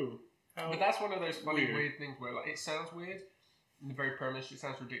true. But that's one of those funny weird things where like it sounds weird. In the very premise, it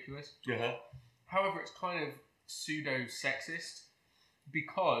sounds ridiculous. However, it's kind of pseudo-sexist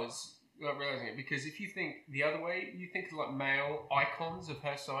because, without realising it, because if you think the other way, you think of like male icons of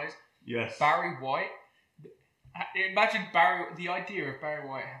her size. Yes. Barry White. Imagine the idea of Barry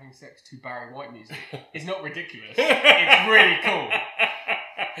White having sex to Barry White music is not ridiculous. It's really cool.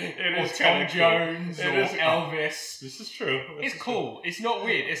 It or is Tom Jones cool. or Elvis. This is true. It's cool. It's not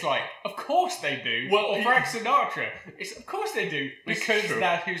weird. It's like, of course they do. Well, or Frank Sinatra. It's of course they do because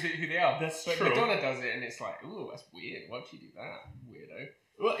that's who they are. That's but true. Madonna does it, and it's like, ooh, that's weird. Why'd she do that, weirdo?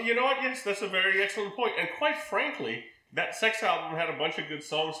 Well, you know what? Yes, that's a very excellent point. And quite frankly, that sex album had a bunch of good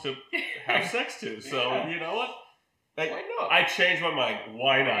songs to have sex to. So you know what? Why not? I changed my mind.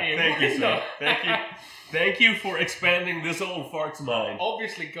 Why not? Hey, Thank why you, sir. not? Thank you. Thank you for expanding this old fart's mind.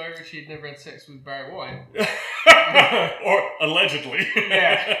 Obviously, Guy Ritchie had never had sex with Barry White. Or allegedly.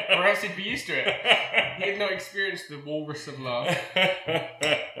 Yeah, or else he'd be used to it. He had not experienced the walrus of love.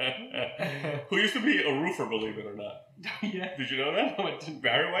 Who used to be a roofer, believe it or not. Yeah. Did you know that? No, I didn't.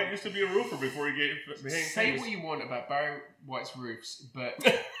 Barry White used to be a roofer before he became Say famous. what you want about Barry White's roofs, but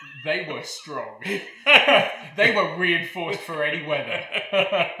they were strong. They were reinforced for any weather.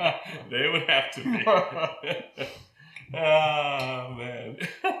 They would have to be. Oh, man.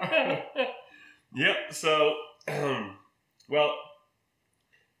 Yep, so, well,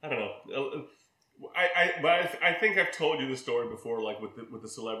 I don't know. I think I've told you this story before, like with the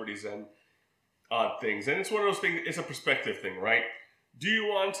celebrities and odd things. And it's one of those things, it's a perspective thing, right? Do you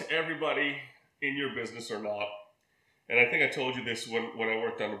want everybody in your business or not? And I think I told you this when I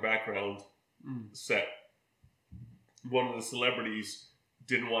worked on the background set. One of the celebrities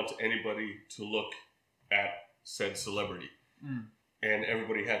didn't want anybody to look at said celebrity. And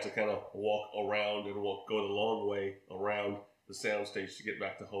everybody had to kind of walk around and go the long way around the soundstage to get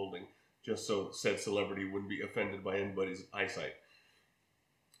back to holding, just so said celebrity wouldn't be offended by anybody's eyesight.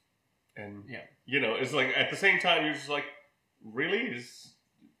 And, it's like, at the same time, you're just like, really?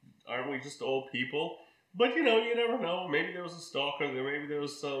 Aren't we just old people? But, you never know. Maybe there was a stalker there. Maybe there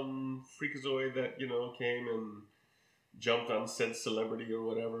was some freakazoid that, came and jumped on said celebrity or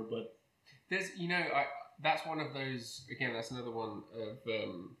whatever. But there's, that's one of those, again, that's another one of,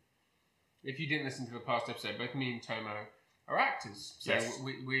 if you didn't listen to the past episode, both me and Tomo are actors. So yes.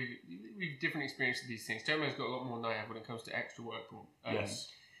 we've different experience with these things. Tomo's got a lot more than I have when it comes to extra work or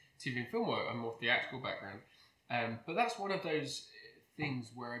TV and film work. I'm more theatrical background. But that's one of those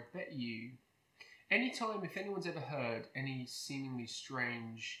things where I bet you, anytime, if anyone's ever heard any seemingly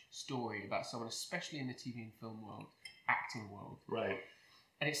strange story about someone, especially in the TV and film world, acting world, right,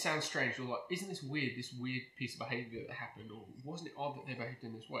 and it sounds strange, you're like, isn't this weird piece of behaviour that happened, or wasn't it odd that they behaved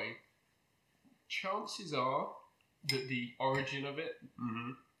in this way? Chances are that the origin of it,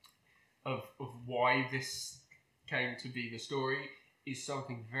 of why this came to be the story, is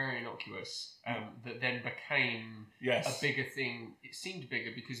something very innocuous that then became a bigger thing. It seemed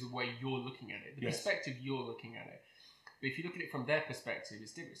bigger because of the way you're looking at it, the perspective you're looking at it. But if you look at it from their perspective,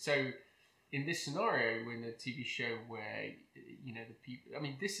 it's different. So in this scenario, in a TV show where, the people, I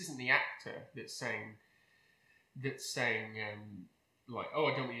mean, this isn't the actor that's saying, like, oh,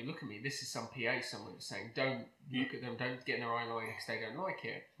 I don't want you to look at me. This is some PA somewhere that's saying, don't look at them, don't get in their eye line because they don't like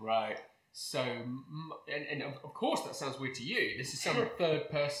it. Right. So, and of course that sounds weird to you. This is some third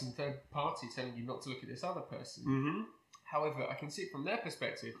party telling you not to look at this other person. Mm-hmm. However, I can see it from their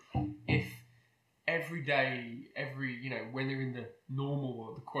perspective. If every day, when they're in the normal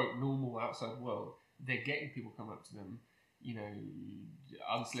world, the quote normal outside world, they're getting people come up to them,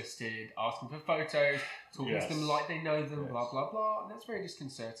 unsolicited, asking for photos, talking to them like they know them, blah blah blah, and that's very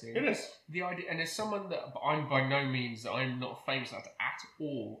disconcerting. It is. The idea, and as someone that I'm by no means, I'm not a famous actor at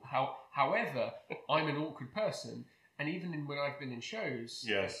all. However, I'm an awkward person, and even when I've been in shows,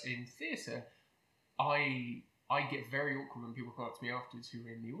 in theatre, I get very awkward when people come up to me afterwards who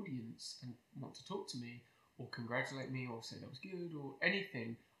are in the audience and want to talk to me, or congratulate me or say that was good or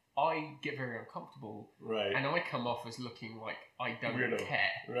anything, I get very uncomfortable. Right. And I come off as looking like I don't Weirdo.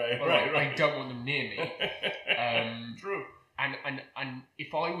 care. Right, Or right, I don't want them near me. True. And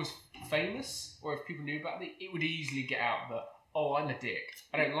if I was famous or if people knew about it, it would easily get out that, oh, I'm a dick.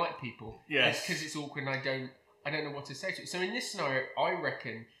 I don't like people. Yes. Because it's awkward and I don't know what to say to it. So in this scenario, I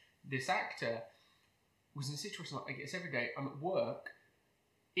reckon this actor was in a situation like this every day. I'm at work.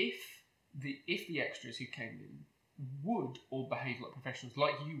 If the extras who came in would all behave like professionals,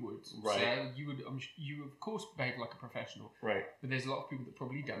 like you would, right? So you of course behave like a professional, right? But there's a lot of people that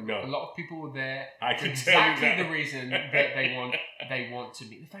probably don't. No. A lot of people were there. I can exactly tell you that. the reason that they want to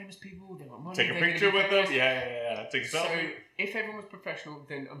meet the famous people. They want money. Take a picture with them. Yeah. Take a selfie. So if everyone was professional,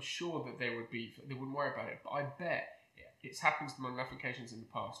 then I'm sure that they wouldn't worry about it. But I bet it's happened to them on enough occasions in the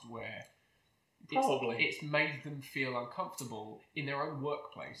past where. It's made them feel uncomfortable in their own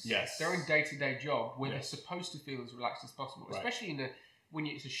workplace. Yes. Their own day-to-day job where they're supposed to feel as relaxed as possible. Right. Especially when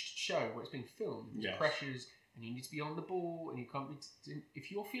it's a show where it's being filmed. There's pressures and you need to be on the ball and you can't be...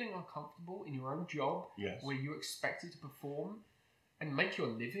 If you're feeling uncomfortable in your own job where you're expected to perform and make your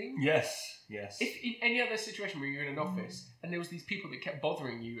living... Yes. If in any other situation where you're in an office and there was these people that kept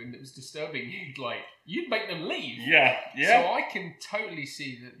bothering you and it was disturbing you, like, you'd make them leave. Yeah. So I can totally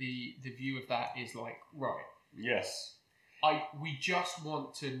see that the view of that is like, right. Yes. We just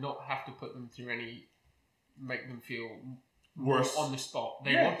want to not have to put them through make them feel worse on the spot.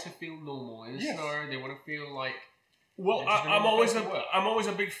 They want to feel normal in a scenario. They want to feel like. Well, I'm always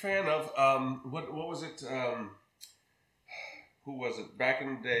a big fan of what was it? Who was it back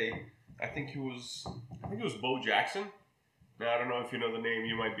in the day? I think it was Bo Jackson. Now I don't know if you know the name.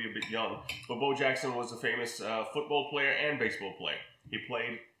 You might be a bit young, but Bo Jackson was a famous football player and baseball player. He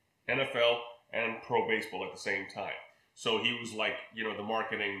played NFL and pro baseball at the same time. So he was like, the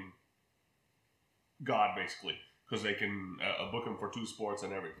marketing god basically, because they can book him for 2 sports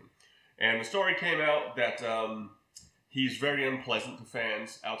and everything. And the story came out that he's very unpleasant to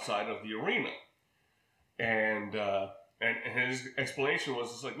fans outside of the arena, and his explanation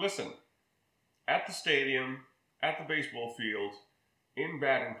was just like, listen, at the stadium, at the baseball field, in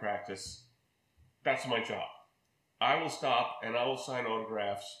batting practice, that's my job. I will stop and I will sign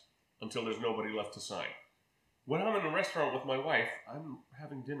autographs until there's nobody left to sign. When I'm in a restaurant with my wife, I'm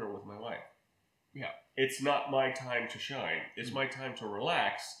having dinner with my wife. Yeah. It's not my time to shine. It's my time to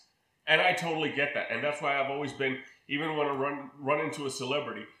relax. And I totally get that. And that's why I've always been, even when I run into a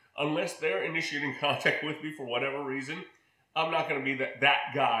celebrity, unless they're initiating contact with me for whatever reason, I'm not going to be that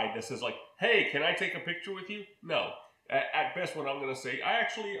guy that says like, hey, can I take a picture with you? No. At best, what I'm going to say, I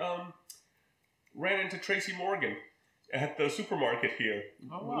actually ran into Tracy Morgan at the supermarket here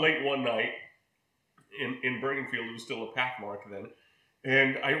late one night in Bergenfield. It was still a Pathmark then.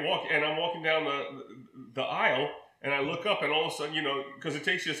 And I'm walking down the aisle, and I look up, and all of a sudden, because it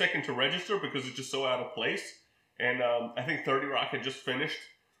takes you a second to register because it's just so out of place. And I think 30 Rock had just finished.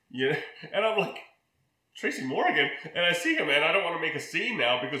 And I'm like, Tracy Morgan? And I see him, and I don't want to make a scene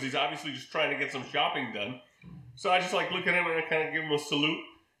now because he's obviously just trying to get some shopping done. So I just like look at him and I kind of give him a salute,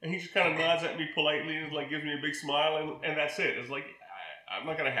 and he just kind of nods at me politely and like gives me a big smile, and that's it. It's like, I'm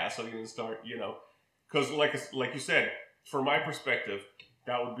not going to hassle you and start, because like you said, from my perspective,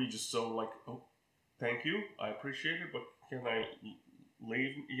 that would be just so like, oh, thank you, I appreciate it, but can I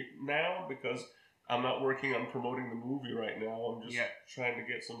leave now because I'm not working on promoting the movie right now. I'm just trying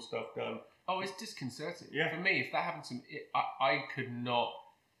to get some stuff done. Oh, it's disconcerting. Yeah. For me, if that happened to me, I could not.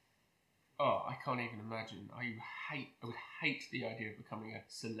 Oh, I can't even imagine. I would hate the idea of becoming a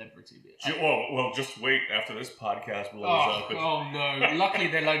celebrity. Well, just wait after this podcast blows up. Oh no! Luckily,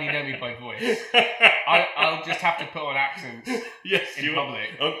 they'll only know me by voice. I'll just have to put on accents in public.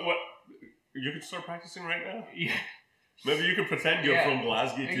 What? You can start practicing right now? Yeah. Maybe you can pretend you're from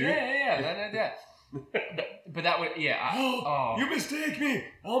Glasgow too. Yeah. But that would, You mistake me.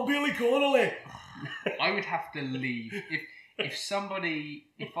 I'm Billy Connolly. I would have to leave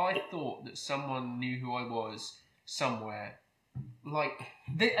if I thought that someone knew who I was somewhere, like,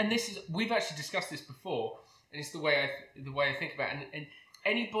 and this is, we've actually discussed this before, and it's the way I think about it, and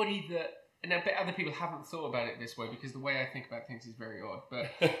anybody that. And I bet other people haven't thought about it this way because the way I think about things is very odd.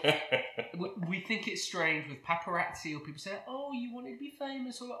 But we think it's strange with paparazzi, or people say, oh, you wanted to be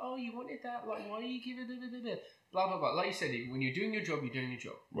famous, or oh, you wanted that. Like, why do you give it blah, blah, blah. Like you said, when you're doing your job, you're doing your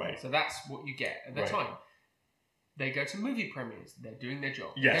job. Right. So that's what you get at the time. They go to movie premieres, they're doing their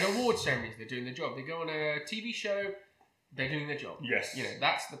job. Yes. They go to award ceremonies, they're doing their job. They go on a TV show, they're doing their job. Yes.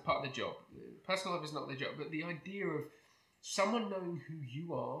 That's the part of the job. Personal life is not their job. But the idea of someone knowing who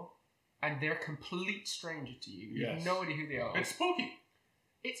you are, and they're a complete stranger to you. You have no idea who they are. It's spooky.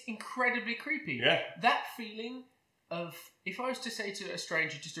 It's incredibly creepy. Yeah. That feeling of, if I was to say to a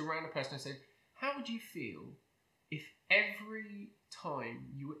stranger, just a random person, I said, how would you feel if every time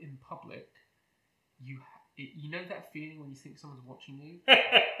you were in public, you know that feeling when you think someone's watching you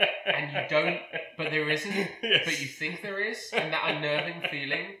and you don't, but there isn't, yes. but you think there is, and that unnerving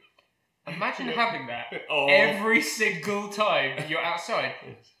feeling. Imagine having that every single time you're outside,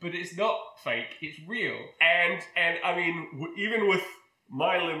 but it's not fake, it's real. And I mean, even with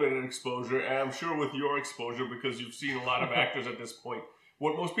my limited exposure, and I'm sure with your exposure, because you've seen a lot of actors at this point,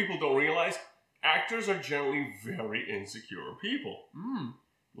 what most people don't realize, actors are generally very insecure people.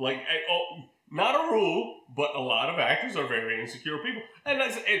 Like, not a rule, but a lot of actors are very insecure people. And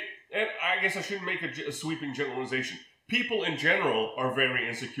and I guess I shouldn't make a sweeping generalization. People in general are very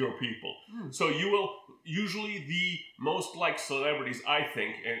insecure people. So you will, usually the most liked celebrities, I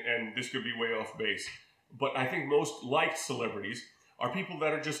think, and this could be way off base, but I think most liked celebrities are people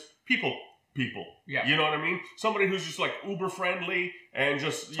that are just people. Yeah. You know what I mean? Somebody who's just like uber friendly and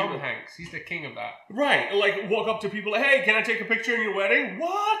just... Tom Hanks, he's the king of that. Right. Like walk up to people, like, hey, can I take a picture in your wedding?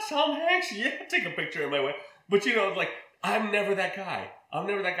 What? Tom Hanks? Yeah, take a picture in my wedding. But you know, like, I'm never that guy. I'm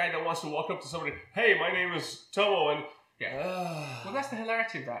never that guy that wants to walk up to somebody, hey, my name is Tomo, and... Well, that's the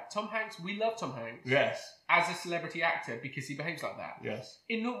hilarity of that. Tom Hanks, we love Tom Hanks. Yes. As a celebrity actor, because he behaves like that. Yes.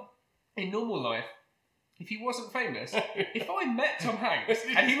 In normal life, if he wasn't famous, if I met Tom Hanks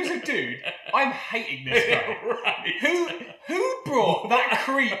and he was a dude, I'm hating this guy. Right. Who brought that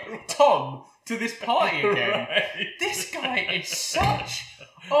creep Tom to this party again? Right. This guy is such...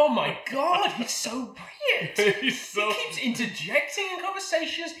 Oh my God, he's so weird. He keeps interjecting in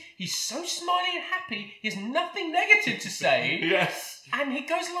conversations. He's so smiley and happy. He has nothing negative to say. Yes. And he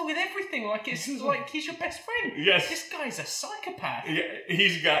goes along with everything like it's like he's your best friend. Yes. This guy's a psychopath. Yeah,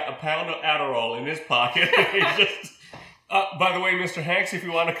 he's got a pound of Adderall in his pocket. He's just... by the way, Mr. Hanks, if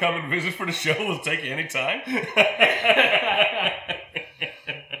you want to come and visit for the show, we'll take you anytime.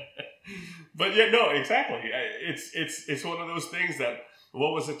 But yeah, no, exactly. It's one of those things that...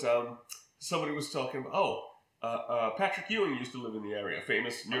 What was it? Somebody was talking about, Patrick Ewing used to live in the area.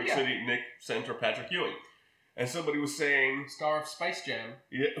 Famous New York City Nick Center Patrick Ewing. And somebody was saying... Star of Space Jam.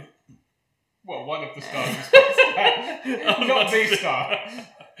 Yeah. Well, one of the stars of Space Jam. Not the star.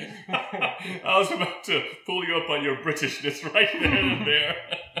 I was about to pull you up on your Britishness right then and there.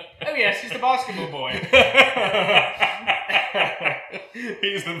 Oh yes, he's the basketball boy.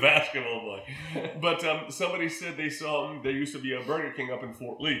 He's the basketball boy. But somebody said they saw him. There used to be a Burger King up in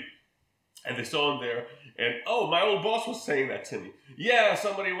Fort Lee. And they saw him there. And, my old boss was saying that to me. Yeah,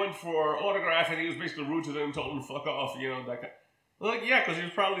 somebody went for autograph and he was basically rude to them and told them to fuck off, you know, that kind. Like, yeah, because he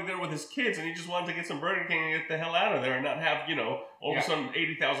was probably there with his kids and he just wanted to get some Burger King and get the hell out of there and not have, you know, all of a sudden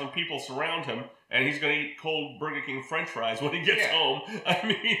 80,000 people surround him and he's going to eat cold Burger King french fries when he gets home. I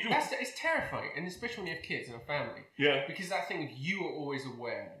mean... It's terrifying, and especially when you have kids and a family. Yeah. Because that thing of you are always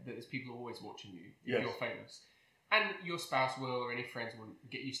aware that there's people always watching you if you're famous. And your spouse will, or any friends will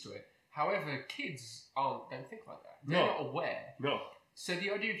get used to it. However, kids don't think like that. They're not aware. No. So the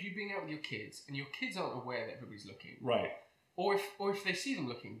idea of you being out with your kids, and your kids aren't aware that everybody's looking. Right. Or if they see them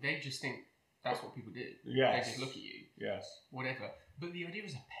looking, they just think that's what people do. Yes. They just look at you. Yes. Whatever. But the idea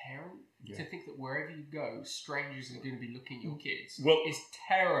as a parent to think that wherever you go, strangers are going to be looking at your kids is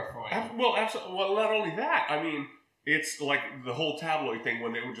terrifying. Well, absolutely. Well, not only that. I mean, it's like the whole tabloid thing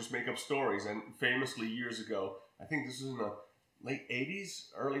when they would just make up stories. And famously, years ago, I think this was in the late 80s,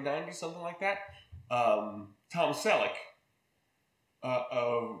 early 90s, something like that, Tom Selleck,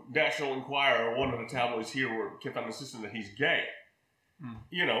 National Enquirer, one of the tabloids here, kept on insisting that he's gay.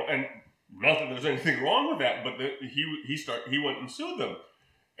 You know, and not that there's anything wrong with that, but he went and sued them.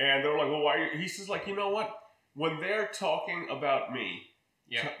 And they were like, well, why are you... He says, like, you know what? When they're talking about me,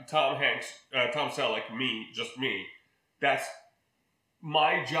 Tom Selleck, just me, that's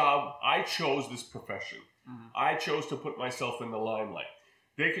my job. I chose this profession. I chose to put myself in the limelight.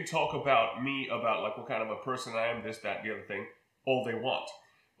 They can talk about me, about like what kind of a person I am, this, that, the other thing, all they want.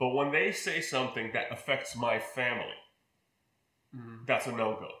 But when they say something that affects my family, that's a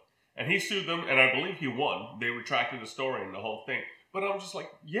no-go. And he sued them, and I believe he won. They retracted the story and the whole thing. But I'm just like,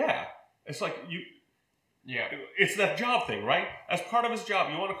 it's like you... Yeah. It's that job thing, right? As part of his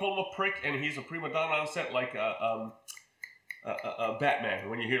job, you want to call him a prick, and he's a prima donna on set like Batman,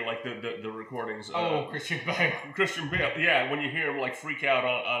 when you hear like the recordings. Christian Bale. Christian Bale, yeah, when you hear him like freak out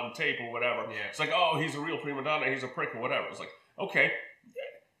on tape or whatever. Yeah. It's like, oh, he's a real prima donna, he's a prick or whatever. It's like, okay,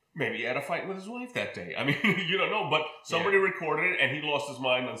 maybe he had a fight with his wife that day. I mean, you don't know, but somebody recorded it and he lost his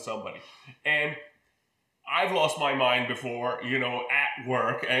mind on somebody. And I've lost my mind before, you know, at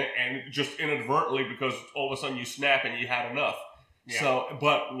work and just inadvertently because all of a sudden you snap and you had enough. Yeah. So,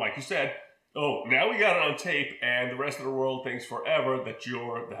 but like you said, oh, now we got it on tape, and the rest of the world thinks forever that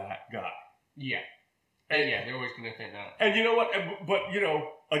you're that guy. Yeah. And, yeah, they're always going to think that. And you know what? But,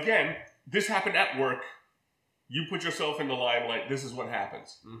 again, this happened at work. You put yourself in the limelight. This is what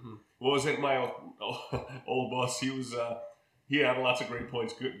happens. Mm-hmm. What was it? My old boss, he had lots of great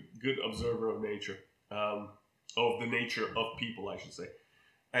points. Good observer of nature, of the nature of people, I should say.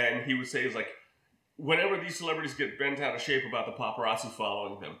 And he would say, it's like, whenever these celebrities get bent out of shape about the paparazzi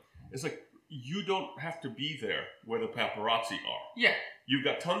following them, it's like, you don't have to be there where the paparazzi are. Yeah. You've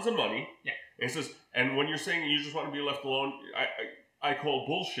got tons of money. Yeah. And it says, and when you're saying you just want to be left alone, I call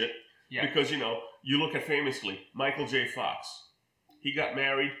bullshit. Yeah. Because, you look at famously, Michael J. Fox. He got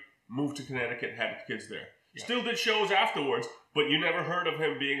married, moved to Connecticut, had kids there. Yeah. Still did shows afterwards, but you never heard of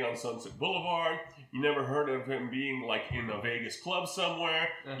him being on Sunset Boulevard. You never heard of him being, like, in a Vegas club somewhere.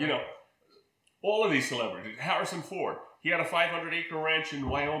 Uh-huh. All of these celebrities. Harrison Ford. He had a 500-acre ranch in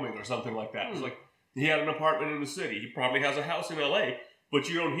Wyoming or something like that. It's like, he had an apartment in the city. He probably has a house in L.A., but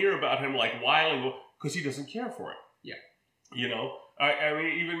you don't hear about him, like, whiling, because he doesn't care for it. Yeah. I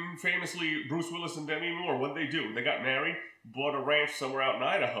mean, even famously, Bruce Willis and Demi Moore, what did they do? They got married, bought a ranch somewhere out in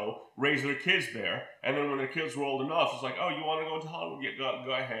Idaho, raised their kids there, and then when their kids were old enough, it's like, oh, you want to go to Hollywood? Yeah,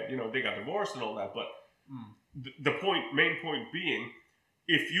 go ahead. They got divorced and all that, but the main point being,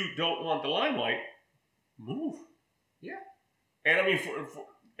 if you don't want the limelight, move. Yeah. And I mean,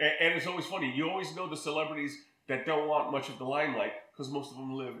 and it's always funny, you always know the celebrities that don't want much of the limelight, because most of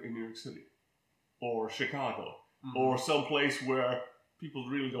them live in New York City, or Chicago, or someplace where people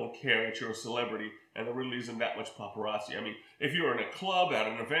really don't care that you're a celebrity and there really isn't that much paparazzi. I mean, if you're in a club, at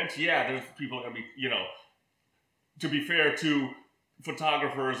an event, yeah, there's people going to be, to be fair to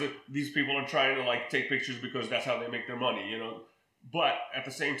photographers, these people are trying to, like, take pictures because that's how they make their money, But at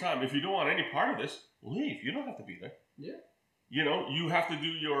the same time, if you don't want any part of this, leave. You don't have to be there. Yeah. You have to do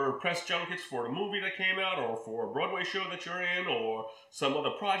your press junkets for the movie that came out or for a Broadway show that you're in or some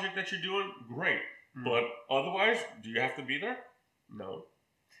other project that you're doing. Great. But otherwise, do you have to be there? No.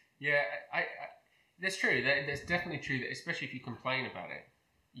 Yeah, I that's true. That's definitely true. That especially if you complain about it,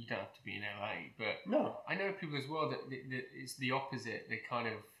 you don't have to be in LA. But no, I know people as well that it's the opposite. They kind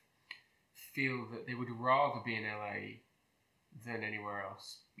of feel that they would rather be in LA than anywhere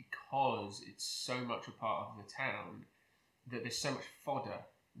else because it's so much a part of the town that there's so much fodder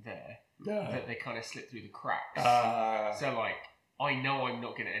there that they kind of slip through the cracks. So, like, I know I'm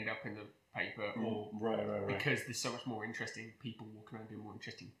not going to end up in the paper or right. because there's so much more interesting people walking around doing more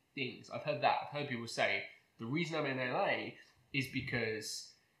interesting things. I've heard that. I've heard people say the reason I'm in LA is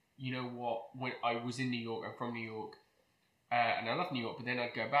because, you know what, when I was in New York, I'm from New York, and I love New York, but then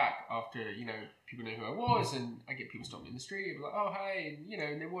I'd go back after, people know who I was, and I get people stopping me in the street, and be like, oh, hey, and,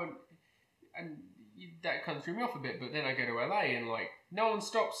 and they weren't, and that kind of threw me off a bit, but then I go to LA, and, like, no one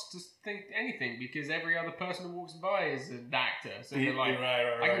stops to think anything, because every other person who walks by is an actor, so they're like,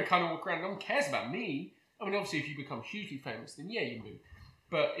 I can kind of walk around, no one cares about me. I mean, obviously, if you become hugely famous, then yeah, you move,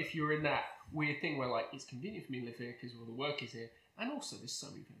 but if you're in that weird thing where, like, it's convenient for me to live here, because all the work is here, and also, there's so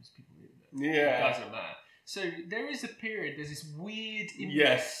many famous people here that it doesn't matter. So there is a period, there's this weird...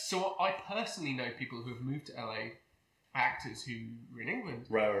 Yes. So I personally know people who have moved to LA, actors who were in England.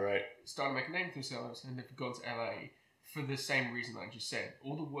 Right. Started to make a name for themselves and have gone to LA for the same reason I just said.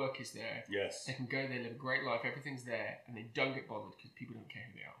 All the work is there. Yes. They can go there, live a great life, everything's there, and they don't get bothered because people don't care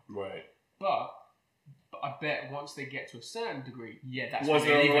who they are. Right. But I bet once they get to a certain degree, that's once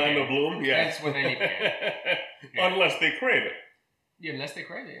when they leave Orlando again. Bloom, yeah. That's when they leave again. Unless they crave it. Yeah, unless they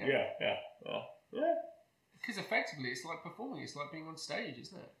crave it. Yeah. Because effectively, it's like performing. It's like being on stage,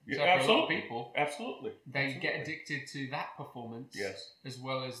 isn't it? Yeah, so absolutely. For a lot of people, absolutely. They get addicted to that performance, yes, as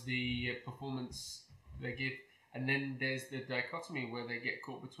well as the performance they give. And then there's the dichotomy where they get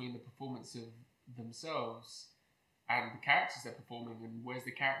caught between the performance of themselves and the characters they're performing, and where's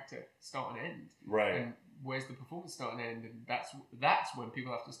the character start and end, right? And where's the performance start and end, and that's when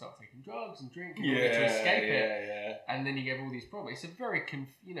people have to start taking drugs and drinking in order to escape it. Yeah. And then you get all these problems. It's a very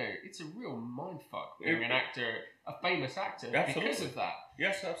it's a real mindfuck being an actor, a famous actor, because of that.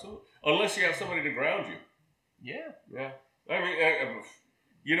 Yes, absolutely. Unless you have somebody to ground you. Yeah. I mean,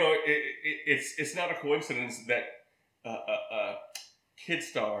 it's not a coincidence that a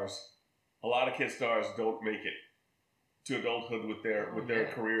lot of kid stars don't make it to adulthood with their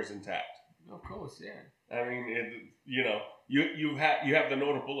careers intact. Of course, yeah. I mean, you have the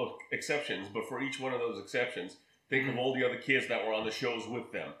notable exceptions, but for each one of those exceptions, think of all the other kids that were on the shows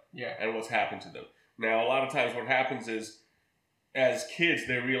with them, and what's happened to them. Now, a lot of times, what happens is, as kids,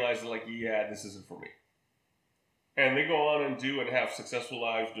 they realize like, this isn't for me, and they go on and do and have successful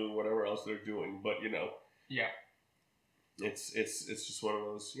lives doing whatever else they're doing. But It's just one of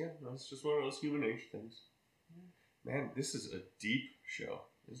those. Yeah, it's just one of those human nature things. Man, this is a deep show,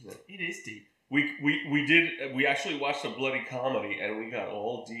 isn't it? It is deep. We actually watched a bloody comedy and we got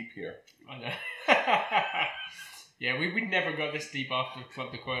all deep here. I know. Yeah, we never got this deep after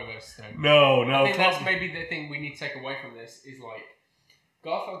Club de Cuervos, though. No. I think that's maybe the thing we need to take away from this is like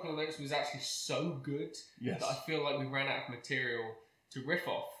Garfunkel Notes was actually so good that I feel like we ran out of material to riff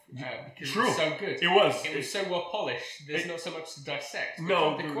off because it was so good. It was so well polished. There's not so much to dissect. But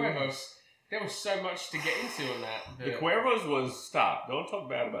No, Club de Cuervos, there was so much to get into on that. The Cuervos was stop. Don't talk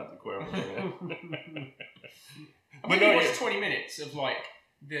bad about the Cuervos. But no, watched 20 minutes of like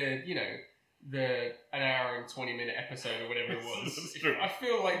the an hour and 20-minute episode or whatever it was. I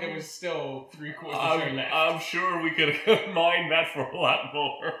feel like there was still 3/4 of the show left. I'm sure we could have mined that for a lot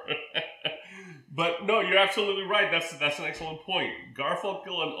more. But no, you're absolutely right. That's an excellent point.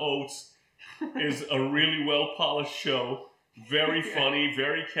 Garfunkel and Oates is a really well polished show. Very funny,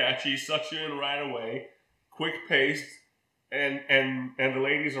 very catchy, sucks you in right away, quick paced, and the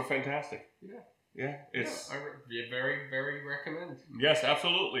ladies are fantastic. Yeah, it's I very, very recommend. Yes,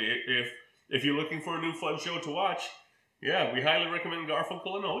 absolutely. If you're looking for a new fun show to watch, yeah, we highly recommend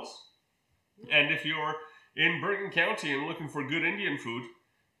Garfunkel and Oates. And if you're in Bergen County and looking for good Indian food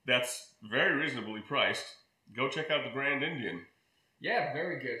that's very reasonably priced, go check out the Grand Indian. Yeah,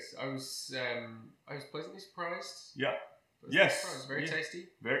 very good. I was pleasantly surprised. Yeah. Very tasty.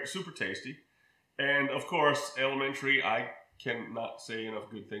 Very super tasty. And of course, Elementary, I cannot say enough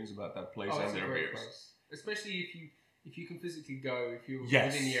good things about that place and their beers. Place. Especially if you can physically go, if you're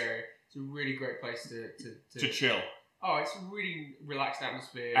within the area, it's a really great place to chill. Oh, it's a really relaxed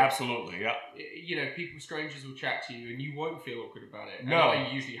atmosphere. Absolutely, yeah. Strangers will chat to you and you won't feel awkward about it. No. I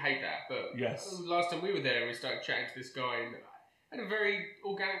usually hate that, but yes. Last time we were there, we started chatting to this guy and had a very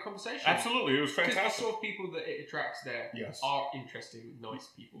organic conversation. Absolutely, it was fantastic. Because the sort of people that it attracts there are interesting, nice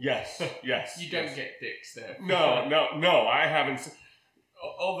people. Yes. You don't get dicks there. No, I haven't.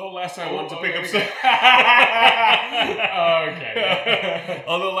 Although last time I wanted to pick up some... okay.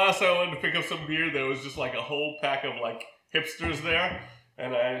 Although last time I wanted to pick up some beer, there was just like a whole pack of like hipsters there.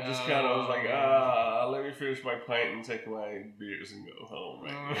 And I just kind of was like, let me finish my pint and take my beers and go home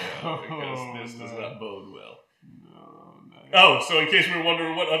right now. Because this does not bode well. Oh, so in case we were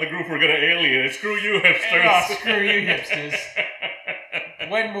wondering what other group we're going to alienate, screw you hipsters. Screw you hipsters.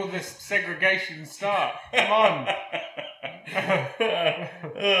 When will this segregation start? Come on.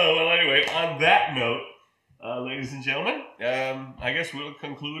 Well, anyway, on that note, ladies and gentlemen, I guess we'll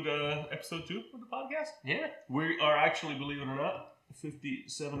conclude episode 2 of the podcast. Yeah. We are actually, believe it or not,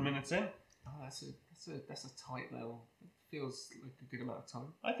 57 minutes in. Oh, that's a tight level. It feels like a good amount of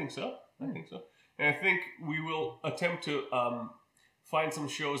time. I think so. And I think we will attempt to find some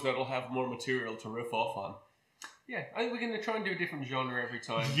shows that'll have more material to riff off on. Yeah, I think we're going to try and do a different genre every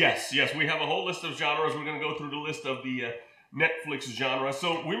time. Yes. We have a whole list of genres. We're going to go through the list of the Netflix genre.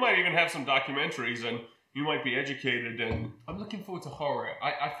 So we might even have some documentaries and you might be educated. And I'm looking forward to horror.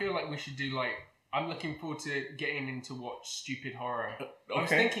 I feel like we should do I'm looking forward to getting into watch stupid horror. Okay. I was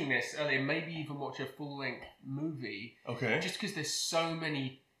thinking this earlier, maybe even watch a full-length movie. Okay. Just because there's so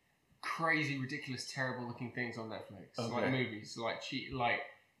many crazy, ridiculous, terrible-looking things on Netflix. Okay. Like movies,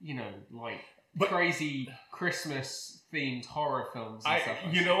 crazy Christmas-themed horror films and stuff.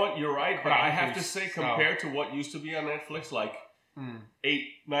 You know what? You're right, but I have to say, compared to what used to be on Netflix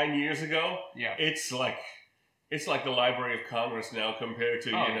 8-9 years ago, it's like the Library of Congress now compared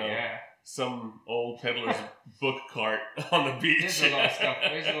to some old peddler's book cart on the beach. There's a lot of stuff.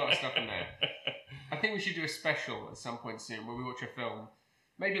 There's a lot of stuff in there. I think we should do a special at some point soon where we watch a film.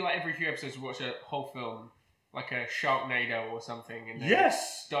 Maybe every few episodes we watch a whole film, like a Sharknado or something, and then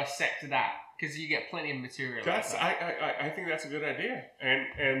dissect that because you get plenty of material. I think that's a good idea,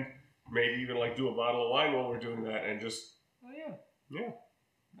 and maybe even do a bottle of wine while we're doing that, and just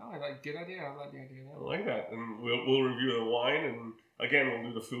No, good idea. I like the idea. I like that, and we'll review the wine, and again we'll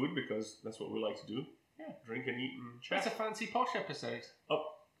do the food because that's what we like to do. Yeah, drink and eat and chat. That's a fancy posh episode. Oh.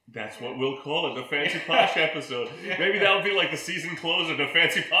 That's what we'll call it, the Fancy Posh episode. Maybe that'll be the season closer, the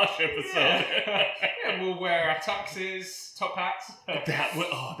Fancy Posh episode. Yeah, we'll wear our tuxes, top hats. That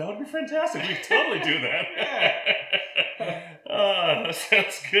would be fantastic. We'd totally do that. That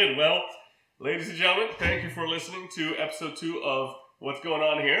sounds good. Well, ladies and gentlemen, thank you for listening to episode 2 of What's Going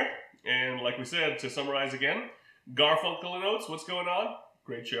On Here. And like we said, to summarize again, Garfunkel and Oates, what's going on?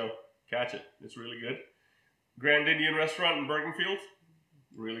 Great show. Catch it. It's really good. Grand Indian Restaurant in Bergenfield.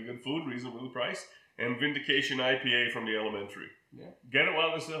 Really good food, reasonably priced. And Vindication IPA from the Elementary. Yeah. Get it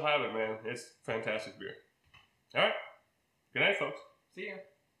while they still have it, man. It's fantastic beer. All right. Good night, folks. See ya.